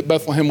believe that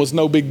Bethlehem was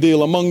no big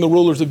deal among the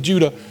rulers of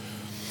Judah.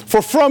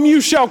 For from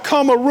you shall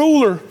come a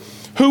ruler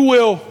who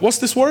will, what's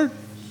this word?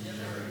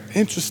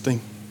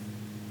 Interesting.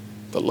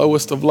 The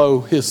lowest of low,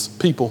 his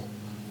people.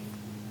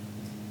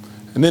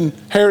 And then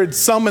Herod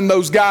summoned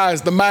those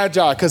guys, the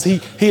Magi, because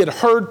he had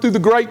heard through the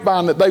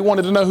grapevine that they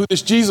wanted to know who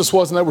this Jesus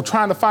was, and they were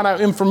trying to find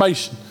out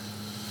information.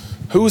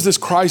 Who is this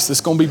Christ that's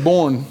going to be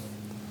born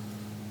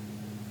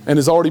and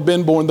has already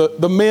been born?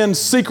 The men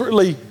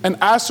secretly and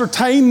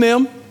ascertained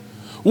them.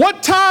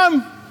 What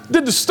time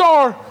did the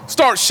star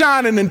start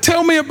shining? And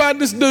tell me about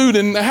this dude,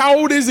 and how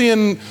old is he,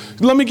 and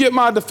let me get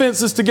my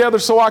defenses together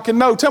so I can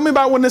know. Tell me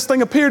about when this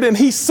thing appeared. And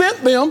he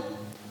sent them,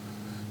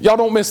 y'all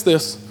don't miss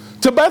this,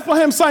 to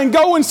Bethlehem, saying,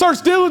 go and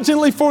search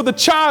diligently for the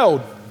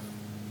child.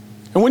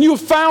 And when you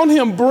have found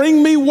him,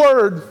 bring me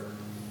word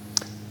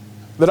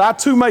that I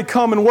too may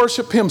come and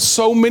worship him.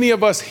 So many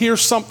of us hear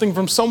something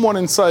from someone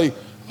and say,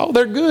 oh,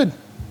 they're good.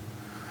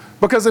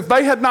 Because if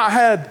they had not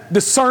had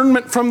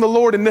discernment from the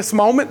Lord in this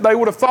moment, they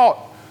would have thought,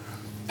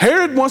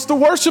 Herod wants to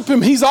worship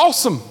him. He's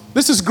awesome.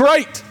 This is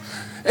great.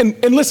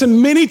 And listen,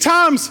 many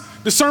times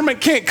discernment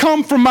can't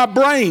come from my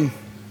brain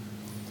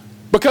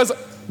because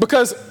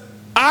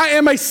I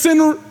am a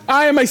sinner.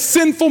 I am a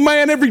sinful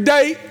man every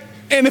day.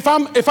 And if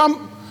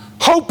I'm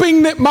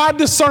hoping that my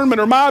discernment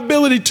or my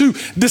ability to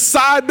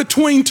decide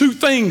between two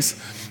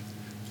things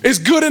is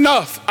good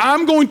enough,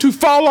 I'm going to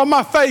fall on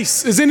my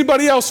face. Is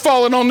anybody else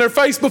falling on their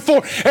face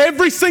before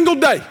every single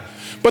day?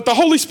 But the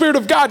Holy Spirit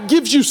of God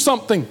gives you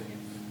something.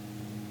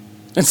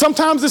 And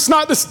sometimes it's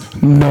not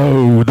this,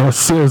 no, thus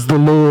says the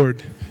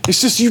Lord.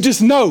 It's just, you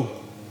just know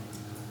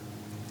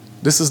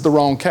this is the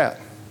wrong cat.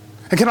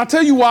 And can I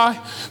tell you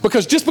why?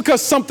 Because just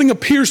because something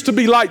appears to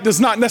be light does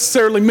not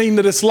necessarily mean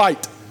that it's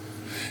light.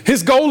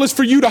 His goal is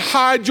for you to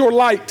hide your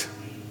light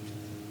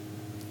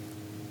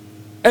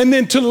and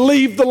then to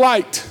leave the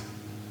light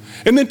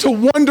and then to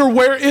wonder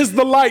where is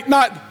the light,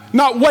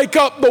 not wake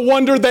up the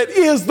wonder that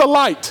is the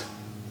light.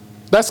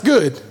 That's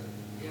good.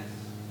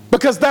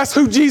 Because that's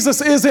who Jesus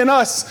is in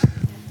us.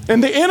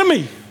 And the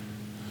enemy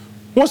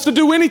wants to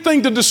do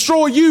anything to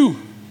destroy you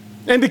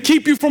and to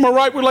keep you from a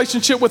right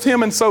relationship with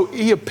him. And so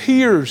he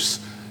appears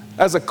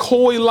as a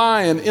coy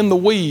lion in the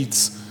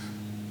weeds.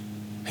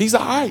 He's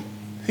all right.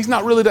 He's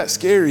not really that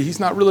scary. He's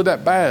not really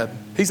that bad.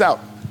 He's out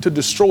to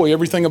destroy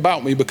everything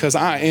about me because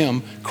I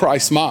am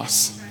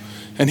Christmas.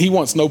 And he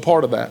wants no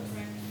part of that.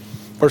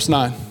 Verse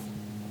 9.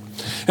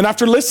 And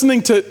after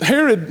listening to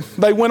Herod,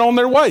 they went on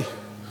their way.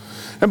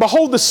 And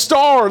behold, the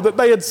star that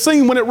they had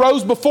seen when it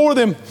rose before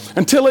them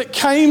until it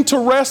came to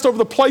rest over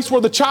the place where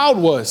the child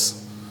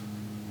was.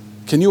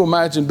 Can you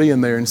imagine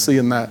being there and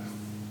seeing that?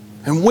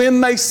 And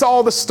when they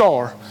saw the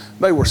star,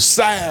 they were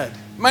sad.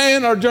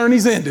 Man, our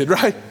journey's ended,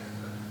 right?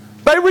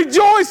 They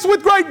rejoiced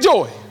with great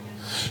joy.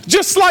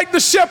 Just like the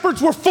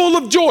shepherds were full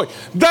of joy.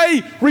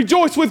 They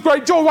rejoiced with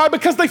great joy. Why?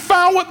 Because they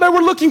found what they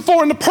were looking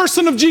for in the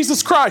person of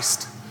Jesus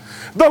Christ.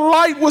 The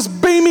light was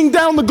beaming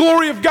down. The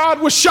glory of God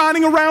was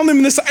shining around them.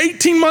 And this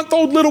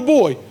 18-month-old little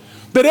boy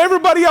that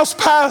everybody else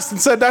passed and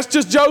said, that's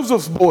just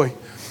Joseph's boy.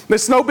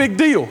 That's no big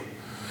deal.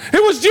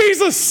 It was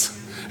Jesus.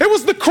 It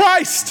was the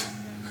Christ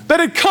that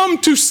had come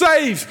to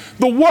save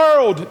the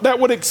world that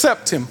would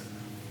accept him.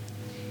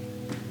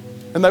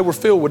 And they were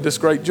filled with this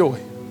great joy.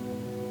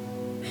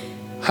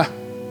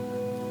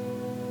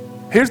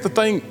 Here's the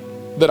thing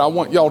that I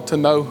want y'all to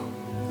know.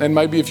 And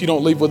maybe if you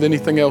don't leave with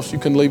anything else, you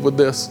can leave with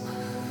this.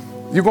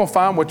 You're going to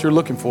find what you're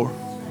looking for.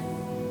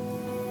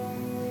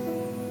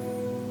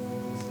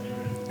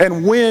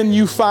 And when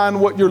you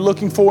find what you're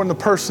looking for in the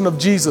person of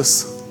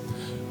Jesus,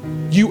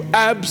 you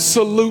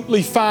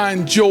absolutely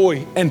find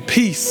joy and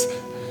peace.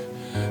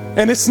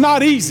 And it's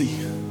not easy.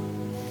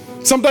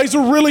 Some days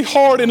are really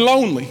hard and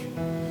lonely.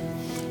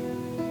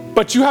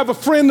 But you have a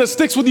friend that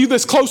sticks with you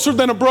that's closer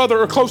than a brother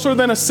or closer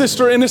than a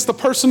sister, and it's the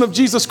person of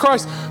Jesus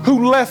Christ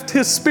who left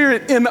his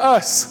Spirit in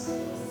us.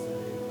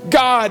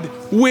 God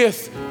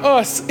with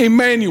us,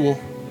 Emmanuel.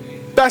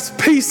 That's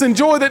peace and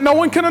joy that no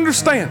one can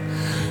understand.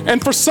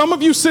 And for some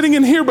of you sitting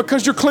in here,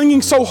 because you're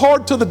clinging so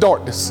hard to the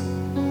darkness,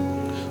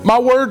 my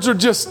words are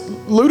just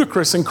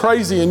ludicrous and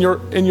crazy in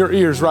your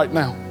ears right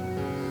now.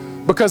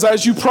 Because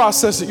as you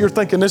process it, you're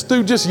thinking, this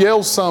dude just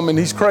yells some and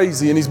he's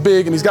crazy and he's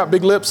big and he's got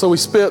big lips so he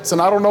spits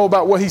and I don't know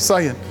about what he's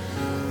saying.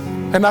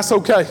 And that's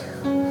okay.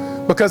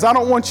 Because I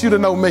don't want you to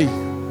know me.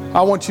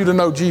 I want you to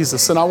know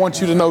Jesus, and I want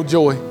you to know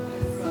joy.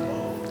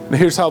 And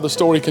here's how the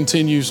story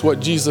continues, what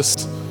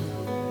Jesus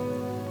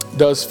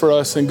does for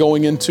us. And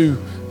going into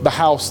the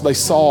house, they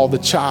saw the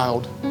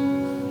child.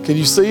 Can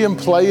you see him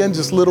playing,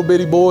 just little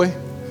bitty boy?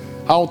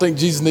 I don't think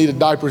Jesus needed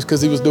diapers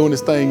because he was doing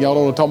his thing. Y'all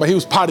don't know what I'm talking about. He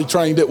was potty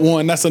trained at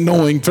 1. That's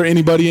annoying for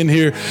anybody in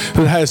here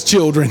who has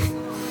children.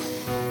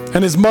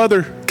 And his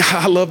mother, God,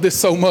 I love this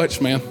so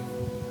much, man.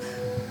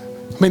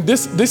 I mean,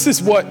 this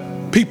is what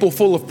people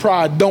full of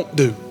pride don't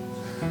do.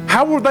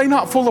 How were they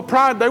not full of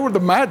pride? They were the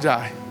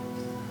magi.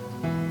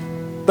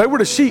 They were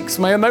the sheiks,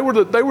 man. They were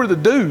the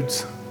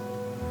dudes.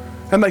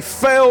 And they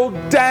fell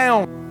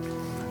down.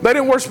 They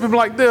didn't worship him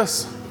like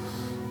this.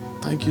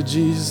 Thank you,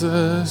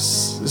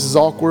 Jesus. This is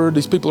awkward.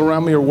 These people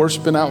around me are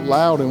worshiping out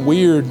loud and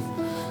weird.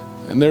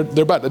 And they're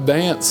about to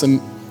dance and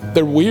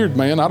they're weird,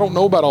 man. I don't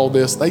know about all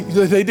this. They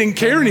didn't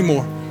care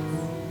anymore.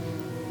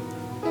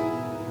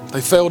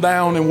 They fell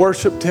down and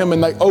worshiped him,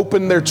 and they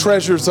opened their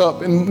treasures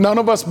up. And none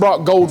of us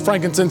brought gold,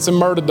 frankincense, and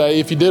myrrh today.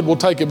 If you did, we'll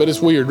take it, but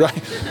it's weird,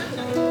 right?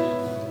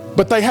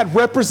 But they had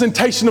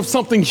representation of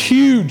something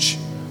huge.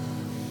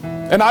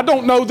 And I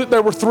don't know that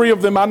there were 3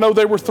 of them. I know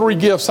there were 3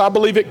 gifts. I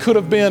believe it could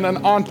have been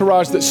an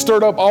entourage that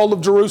stirred up all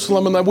of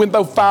Jerusalem, and they went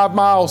those 5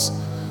 miles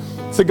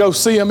to go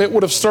see him. It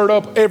would have stirred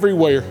up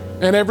everywhere,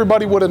 and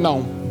everybody would have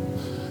known.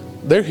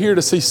 They're here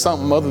to see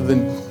something other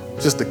than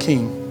just a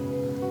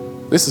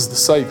king. This is the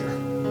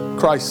Savior,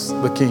 Christ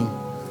the King.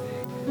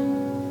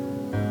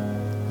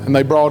 And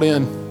they brought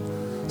in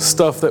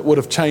stuff that would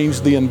have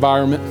changed the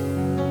environment.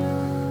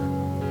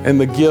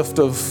 And the gift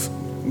of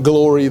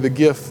glory, the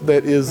gift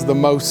that is the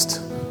most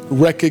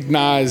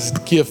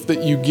recognized gift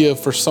that you give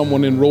for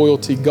someone in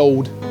royalty,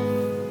 gold.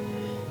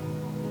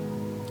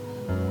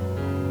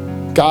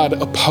 God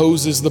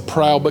opposes the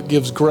proud but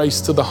gives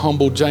grace to the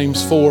humble,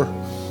 James 4.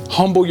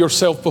 Humble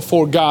yourself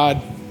before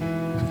God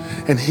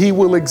and he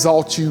will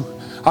exalt you.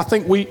 I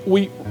think we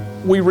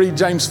read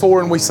James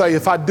 4 and we say,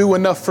 if I do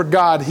enough for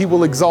God, he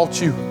will exalt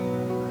you.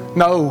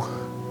 No.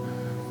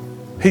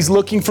 He's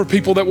looking for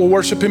people that will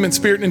worship him in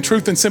spirit and in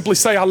truth and simply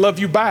say, I love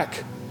you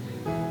back.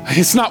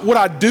 It's not what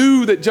I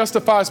do that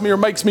justifies me or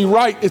makes me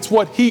right. It's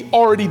what he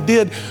already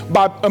did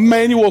by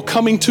Emmanuel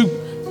coming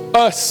to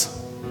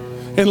us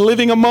and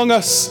living among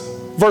us.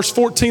 Verse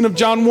 14 of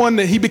John 1,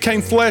 that he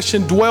became flesh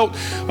and dwelt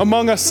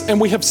among us,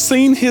 and we have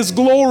seen his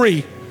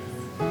glory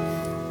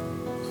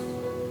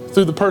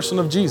through the person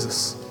of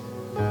Jesus.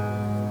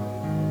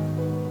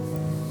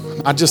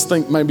 I just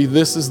think maybe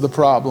this is the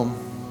problem,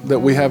 that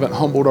we haven't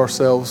humbled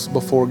ourselves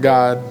before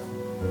God.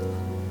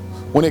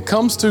 When it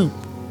comes to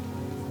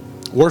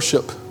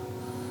worship,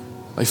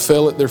 they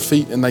fell at their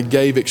feet and they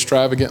gave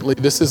extravagantly.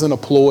 This isn't a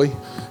ploy.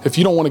 If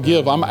you don't want to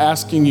give, I'm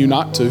asking you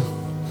not to.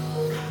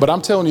 But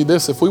I'm telling you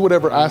this, if we would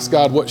ever ask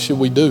God, what should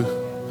we do?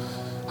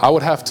 I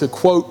would have to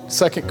quote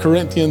 2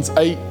 Corinthians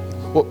 8,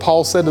 what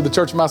Paul said to the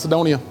church of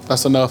Macedonia.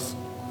 That's enough.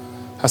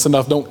 That's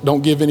enough.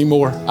 Don't give any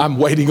more. I'm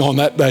waiting on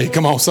that day.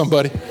 Come on,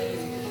 somebody.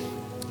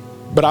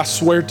 But I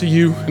swear to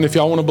you, and if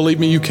y'all want to believe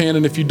me, you can.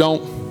 And if you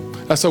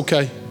don't, that's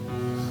okay.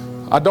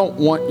 I don't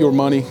want your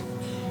money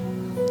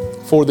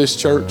for this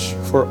church,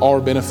 for our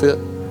benefit.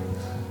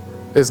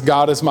 As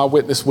God is my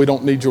witness, we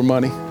don't need your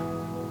money.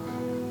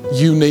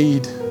 You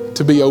need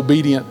to be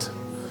obedient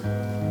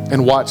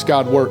and watch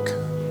God work.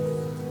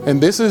 And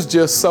this is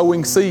just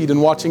sowing seed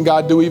and watching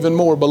God do even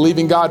more,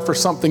 believing God for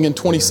something in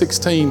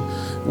 2016.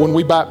 When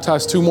we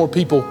baptize 2 more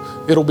people,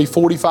 it'll be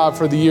 45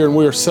 for the year, and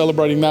we are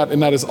celebrating that,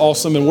 and that is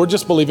awesome. And we're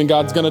just believing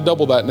God's going to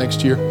double that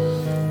next year.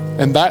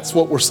 And that's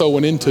what we're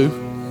sowing into.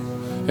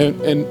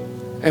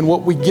 And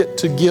what we get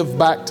to give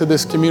back to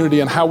this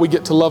community, and how we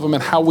get to love them,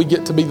 and how we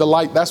get to be the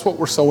light, that's what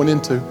we're sowing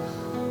into.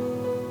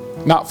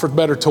 Not for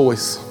better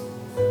toys.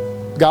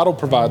 God will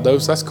provide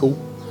those, that's cool.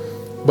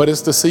 But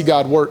it's to see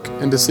God work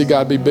and to see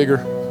God be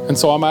bigger. And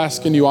so I'm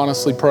asking you,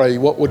 honestly pray,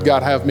 what would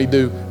God have me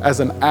do as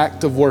an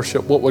act of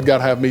worship? What would God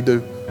have me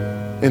do?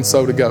 And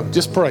so to go.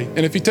 Just pray. And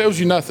if he tells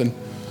you nothing,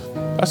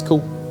 that's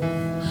cool.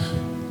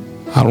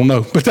 I don't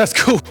know, but that's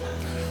cool.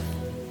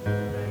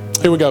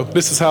 Here we go.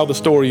 This is how the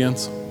story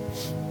ends.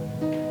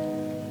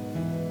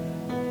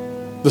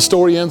 The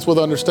story ends with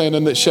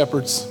understanding that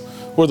shepherds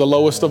were the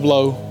lowest of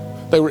low.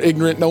 They were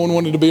ignorant. No one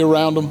wanted to be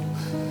around them.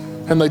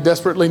 And they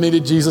desperately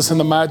needed Jesus. And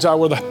the Magi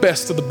were the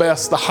best of the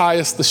best, the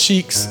highest, the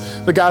sheiks,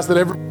 the guys that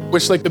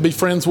wish they could be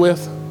friends with.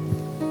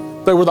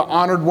 They were the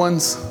honored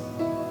ones,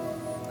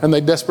 and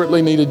they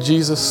desperately needed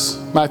Jesus.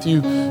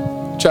 Matthew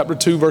chapter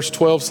 2, verse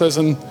 12 says,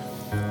 and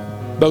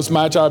those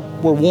magi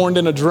were warned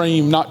in a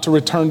dream not to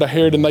return to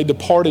Herod, and they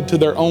departed to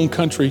their own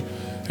country.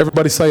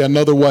 Everybody say,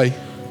 another way.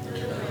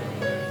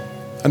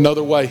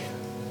 Another way.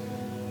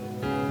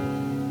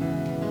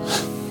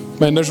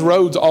 Man, there's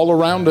roads all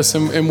around us,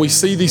 and we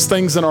see these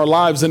things in our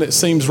lives and it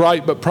seems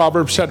right, but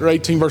Proverbs chapter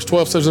 18 verse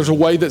 12 says there's a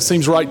way that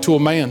seems right to a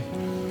man.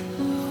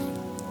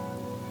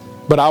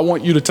 But I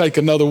want you to take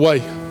another way,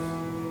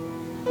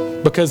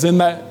 because in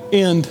that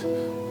end,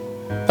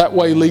 that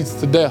way leads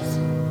to death.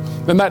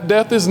 And that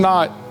death is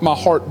not my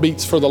heart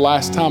beats for the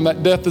last time.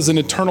 That death is an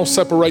eternal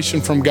separation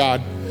from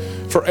God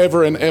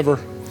forever and ever.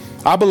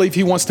 I believe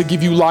He wants to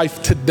give you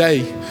life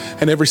today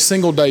and every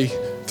single day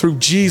through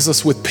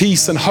Jesus with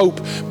peace and hope.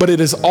 But it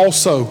is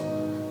also,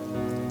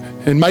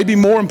 and maybe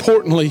more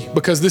importantly,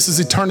 because this is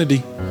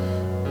eternity,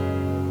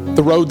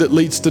 the road that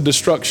leads to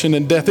destruction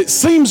and death. It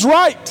seems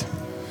right.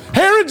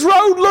 Herod's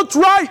road looked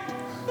right.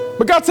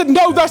 But God said,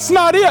 no, that's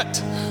not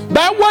it.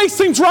 That way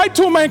seems right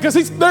to a man because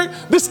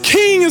this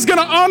king is going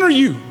to honor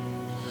you.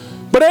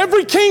 But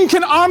every king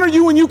can honor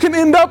you and you can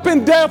end up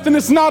in death, and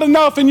it's not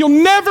enough, and you'll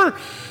never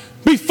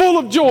be full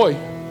of joy.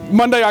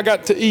 Monday I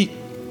got to eat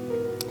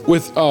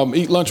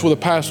lunch with a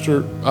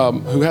pastor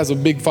who has a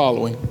big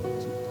following.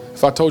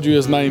 If I told you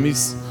his name,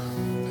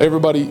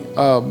 everybody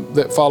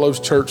that follows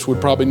church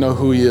would probably know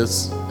who he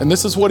is. And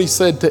this is what he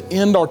said to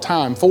end our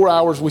time. 4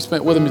 hours we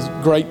spent with him is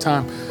a great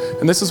time.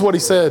 And this is what he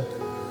said.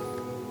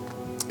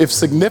 If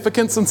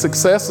significance and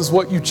success is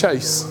what you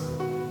chase,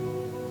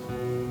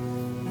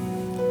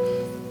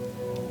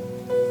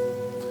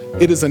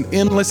 it is an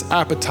endless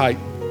appetite,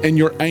 and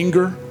your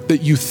anger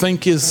that you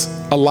think is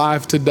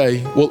alive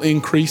today will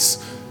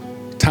increase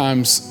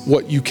times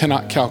what you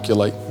cannot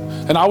calculate.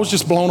 And I was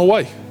just blown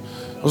away.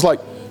 I was like,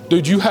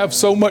 dude, you have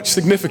so much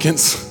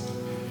significance.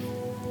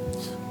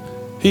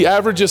 He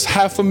averages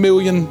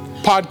 500,000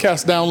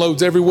 podcast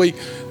downloads every week,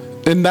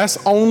 and that's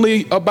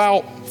only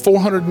about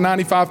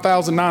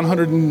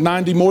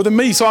 495,990 more than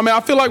me. So,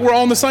 I feel like we're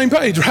on the same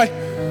page, right?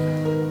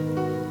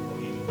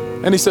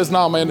 And he says,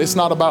 no, man, it's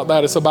not about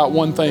that. It's about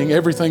one thing.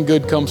 Everything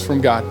good comes from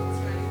God.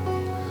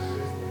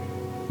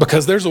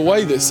 Because there's a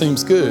way that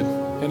seems good,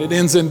 and it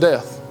ends in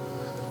death.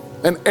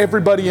 And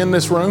everybody in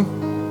this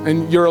room,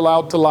 and you're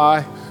allowed to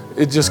lie,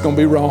 it's just going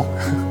to be wrong.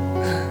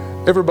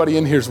 Everybody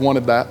in here's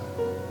wanted that.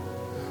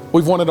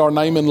 We've wanted our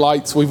name in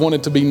lights. We've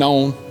wanted to be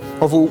known.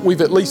 Or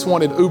we've at least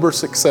wanted uber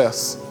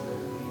success.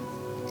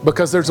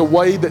 Because there's a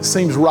way that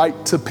seems right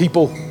to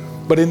people,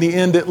 but in the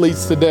end it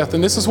leads to death.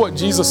 And this is what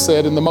Jesus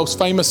said in the most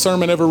famous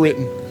sermon ever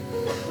written.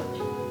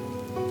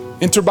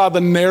 Enter by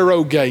the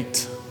narrow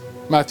gate.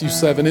 Matthew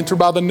 7, enter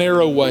by the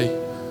narrow way.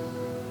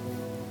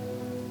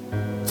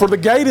 For the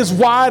gate is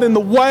wide and the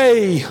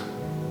way,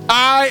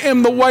 I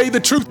am the way,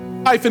 the truth,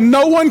 and life, and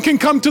no one can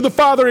come to the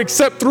Father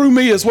except through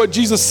me, is what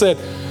Jesus said.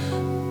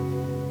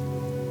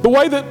 The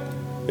way that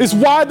is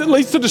wide that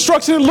leads to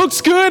destruction, it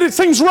looks good, it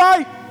seems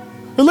right.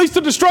 It leads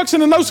to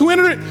destruction, and those who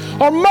enter it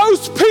are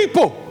most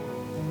people.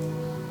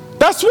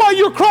 That's why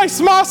you're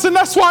Christ's Mas, and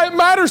that's why it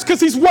matters, because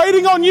He's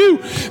waiting on you.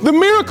 The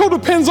miracle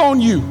depends on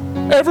you.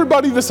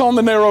 Everybody that's on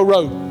the narrow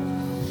road.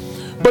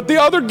 But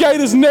the other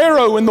gate is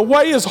narrow and the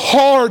way is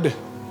hard.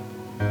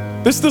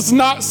 This does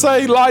not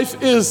say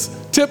life is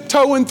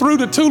tiptoeing through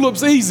the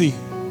tulips easy.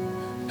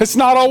 It's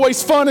not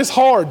always fun, it's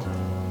hard.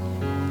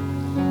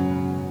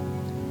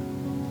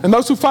 And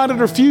those who find it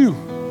are few.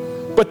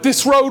 But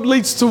this road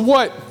leads to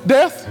what?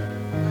 Death?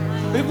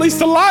 It leads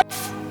to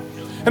life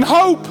and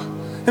hope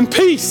and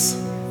peace.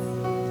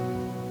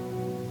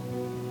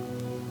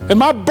 And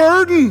my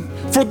burden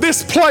for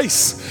this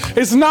place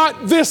is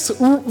not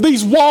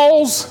these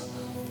walls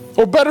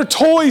or better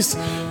toys.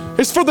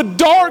 It's for the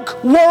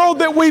dark world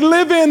that we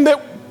live in that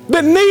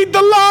need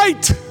the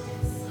light.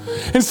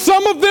 And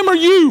some of them are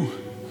you.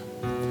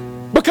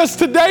 Because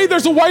today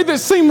there's a way that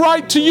seemed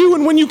right to you,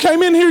 and when you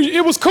came in here,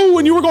 it was cool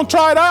and you were going to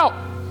try it out.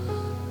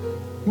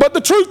 But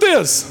the truth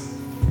is,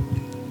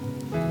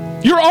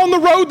 you're on the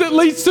road that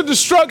leads to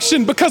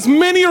destruction because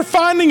many are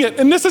finding it.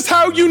 And this is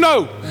how you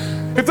know.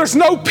 If there's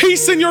no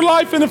peace in your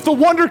life and if the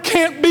wonder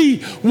can't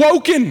be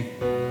woken,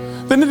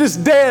 then it is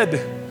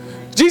dead.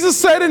 Jesus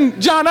said in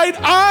John 8,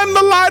 I'm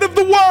the light of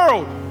the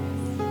world.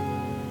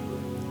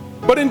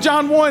 But in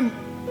John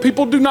 1,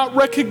 people do not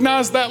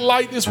recognize that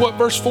light is what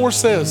verse 4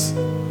 says.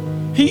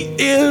 He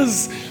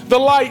is the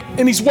light,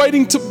 and He's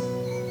waiting to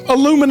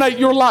illuminate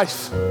your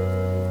life.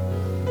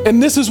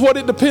 And this is what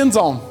it depends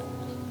on.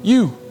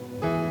 You.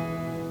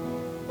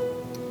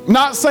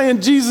 Not saying,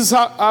 Jesus,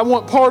 I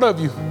want part of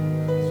you.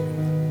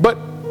 But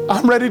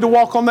I'm ready to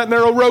walk on that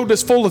narrow road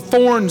that's full of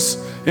thorns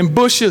and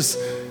bushes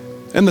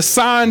and the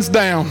signs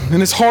down.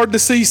 And it's hard to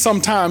see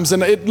sometimes.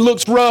 And it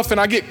looks rough.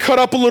 And I get cut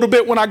up a little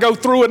bit when I go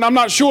through it. And I'm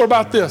not sure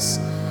about this.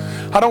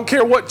 I don't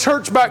care what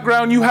church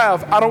background you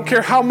have. I don't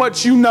care how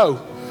much you know.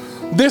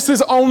 This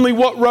is only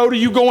what road are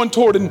you going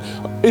toward. And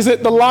is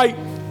it the light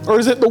or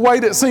is it the way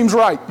that seems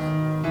right?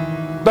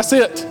 That's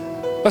it.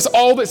 That's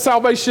all that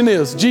salvation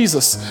is.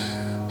 Jesus,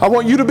 I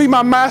want you to be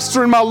my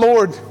master and my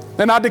Lord.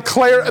 And I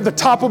declare at the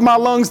top of my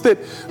lungs that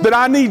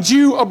I need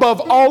you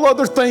above all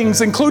other things,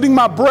 including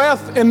my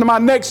breath and my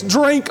next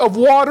drink of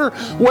water,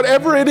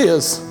 whatever it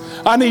is.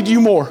 I need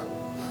you more.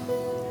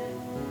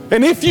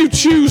 And if you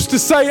choose to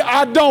say,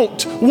 I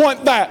don't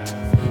want that,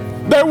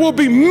 there will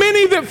be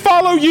many that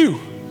follow you,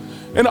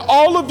 and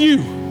all of you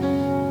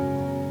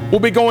will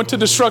be going to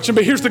destruction.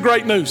 But here's the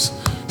great news.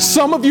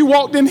 Some of you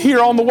walked in here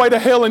on the way to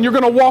hell, and you're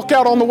going to walk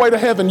out on the way to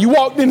heaven. You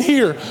walked in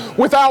here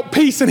without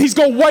peace, and he's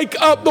going to wake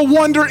up the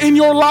wonder in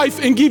your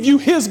life and give you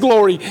his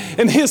glory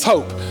and his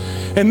hope.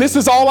 And this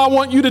is all I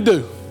want you to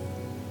do.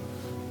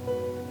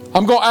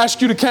 I'm going to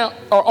ask you to count,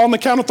 or on the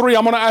count of 3,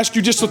 I'm going to ask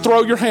you just to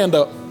throw your hand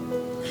up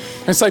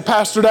and say,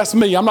 Pastor, that's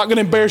me. I'm not going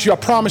to embarrass you. I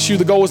promise you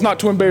the goal is not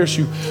to embarrass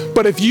you.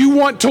 But if you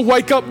want to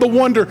wake up the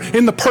wonder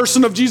in the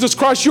person of Jesus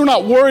Christ, you're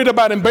not worried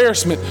about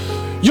embarrassment.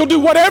 You'll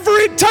do whatever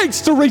it takes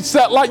to reach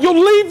that light.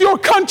 You'll leave your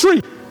country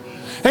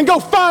and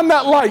go find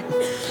that light.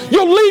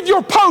 You'll leave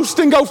your post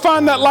and go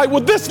find that light.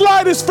 Well, this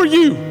light is for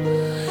you.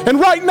 And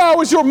right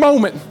now is your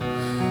moment.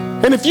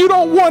 And if you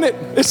don't want it,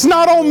 it's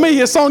not on me,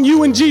 it's on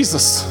you and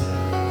Jesus.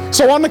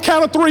 So on the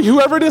count of 3,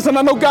 whoever it is, and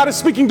I know God is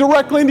speaking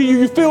directly into you,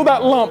 you feel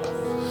that lump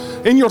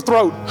in your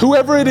throat.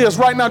 Whoever it is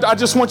right now, I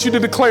just want you to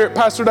declare it.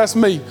 Pastor, that's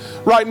me.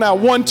 Right now.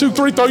 1, 2,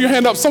 3, throw your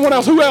hand up. Someone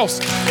else. Who else?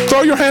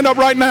 Throw your hand up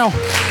right now.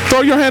 Throw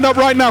your hand up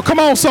right now. Come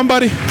on,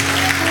 somebody.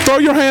 Throw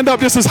your hand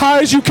up just as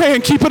high as you can.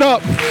 Keep it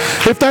up.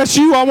 If that's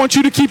you, I want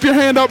you to keep your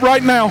hand up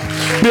right now.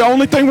 The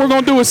only thing we're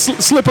going to do is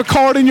slip a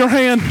card in your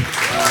hand.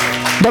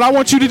 But I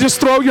want you to just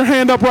throw your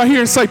hand up right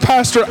here and say,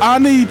 Pastor, I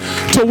need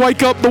to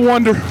wake up the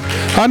wonder.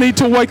 I need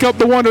to wake up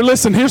the wonder.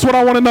 Listen, here's what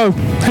I want to know.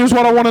 Here's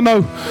what I want to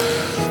know.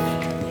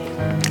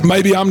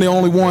 Maybe I'm the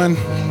only one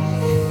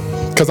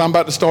because I'm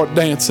about to start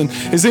dancing.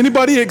 Is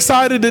anybody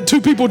excited that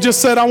 2 people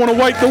just said, I want to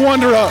wake the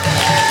wonder up?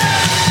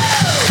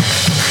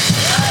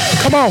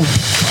 Come on.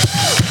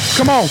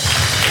 Come on.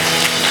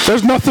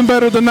 There's nothing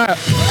better than that.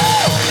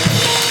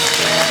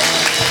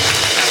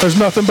 There's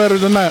nothing better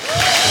than that.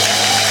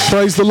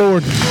 Praise the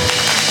Lord.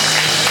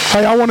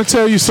 Hey, I want to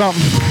tell you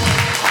something.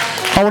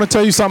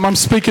 I'm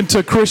speaking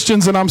to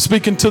Christians, and I'm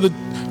speaking to the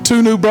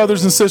 2 new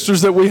brothers and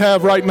sisters that we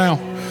have right now.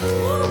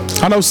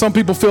 I know some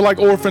people feel like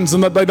orphans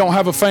and that they don't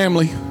have a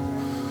family.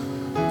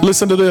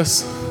 Listen to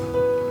this.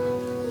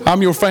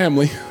 I'm your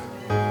family.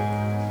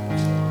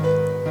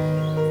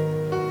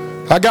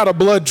 I got a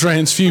blood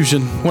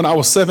transfusion when I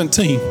was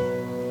 17.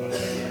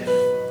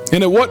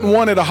 And it wasn't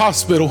one at a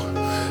hospital.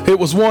 It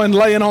was one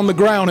laying on the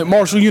ground at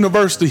Marshall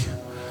University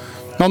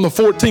on the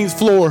 14th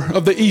floor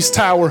of the East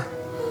Tower,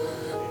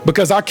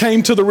 because I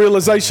came to the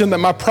realization that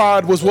my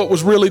pride was what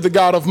was really the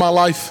God of my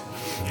life.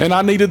 And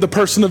I needed the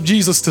person of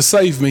Jesus to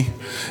save me.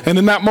 And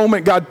in that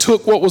moment, God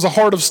took what was a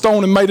heart of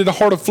stone and made it a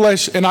heart of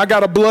flesh. And I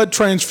got a blood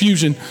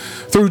transfusion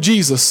through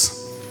Jesus.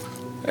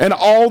 And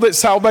all that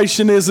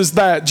salvation is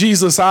that.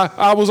 Jesus,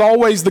 I was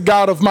always the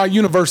God of my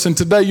universe. And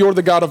today you're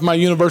the God of my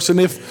universe. And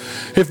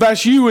if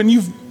that's you and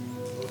you've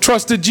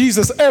trusted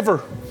Jesus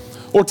ever,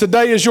 or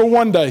today is your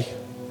one day,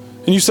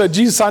 and you said,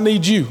 Jesus, I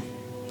need you,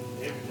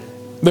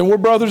 then we're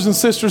brothers and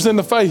sisters in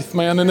the faith,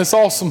 man. And it's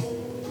awesome.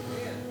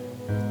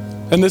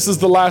 And this is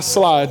the last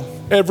slide.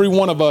 Every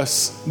one of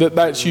us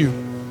that's you.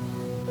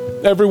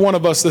 Every one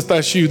of us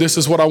that's you. This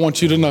is what I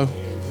want you to know.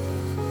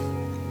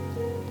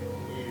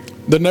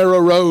 The narrow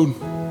road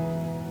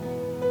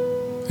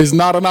is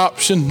not an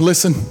option.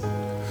 Listen,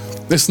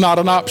 it's not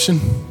an option.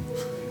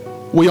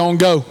 We on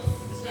go.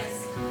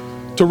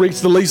 To reach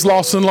the least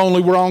lost and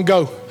lonely, we're on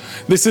go.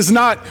 This is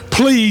not,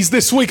 please,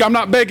 this week, I'm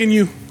not begging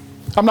you.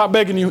 I'm not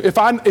begging you. If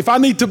I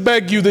need to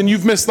beg you, then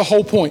you've missed the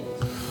whole point.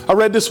 I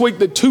read this week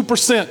that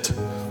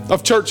 2%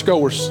 of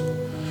churchgoers,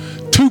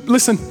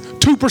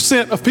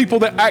 2% of people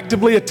that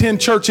actively attend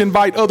church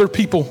invite other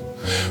people.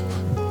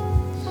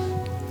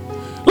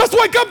 Let's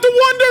wake up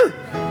to wonder.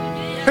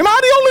 Am I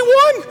the only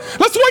one?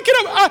 Let's wake it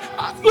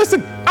up.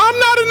 Listen, I'm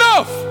not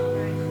enough.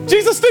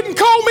 Jesus didn't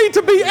call me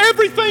to be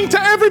everything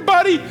to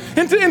everybody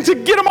and to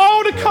get them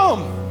all to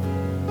come.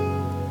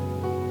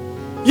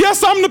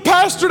 Yes, I'm the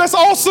pastor. That's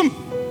awesome.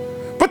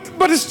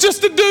 But it's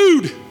just a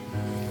dude.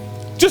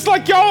 Just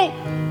like y'all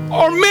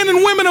are men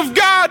and women of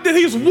God that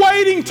he's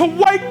waiting to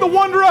wake the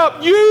wonder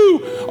up.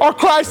 You are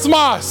Christ's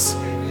Mas.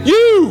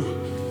 You,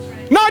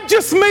 not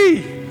just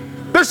me.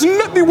 There's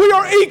nothing. We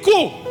are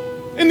equal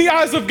in the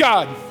eyes of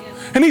God.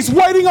 And he's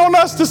waiting on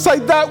us to say,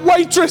 that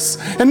waitress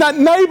and that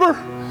neighbor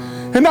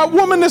and that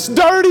woman that's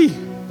dirty,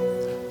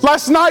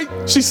 last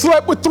night she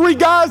slept with 3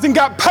 guys and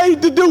got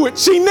paid to do it.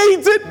 She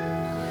needs it.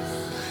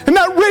 And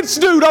that rich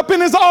dude up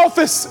in his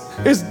office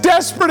is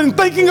desperate and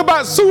thinking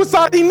about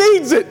suicide. He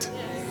needs it.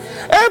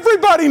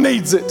 Everybody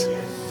needs it.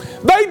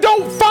 They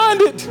don't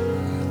find it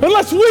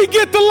unless we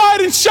get the light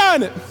and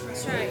shine it.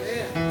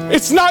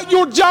 It's not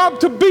your job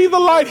to be the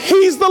light.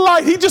 He's the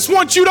light. He just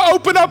wants you to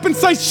open up and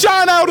say,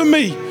 shine out of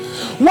me.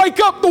 Wake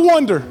up the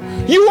wonder.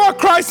 You are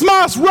Christ's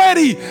Mas.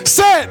 Ready,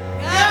 set.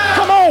 Yeah.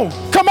 Come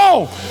on, come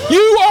on.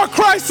 You are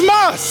Christ's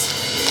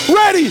Mas.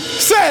 Ready,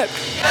 set.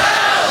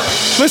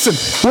 Yeah.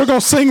 Listen, we're going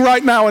to sing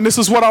right now, and this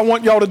is what I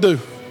want y'all to do.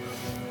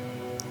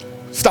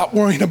 Stop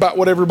worrying about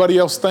what everybody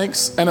else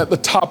thinks, and at the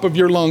top of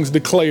your lungs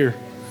declare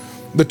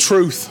the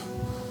truth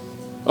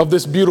of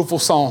this beautiful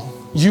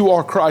song. You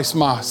are Christ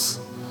Mas.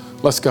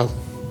 Let's go.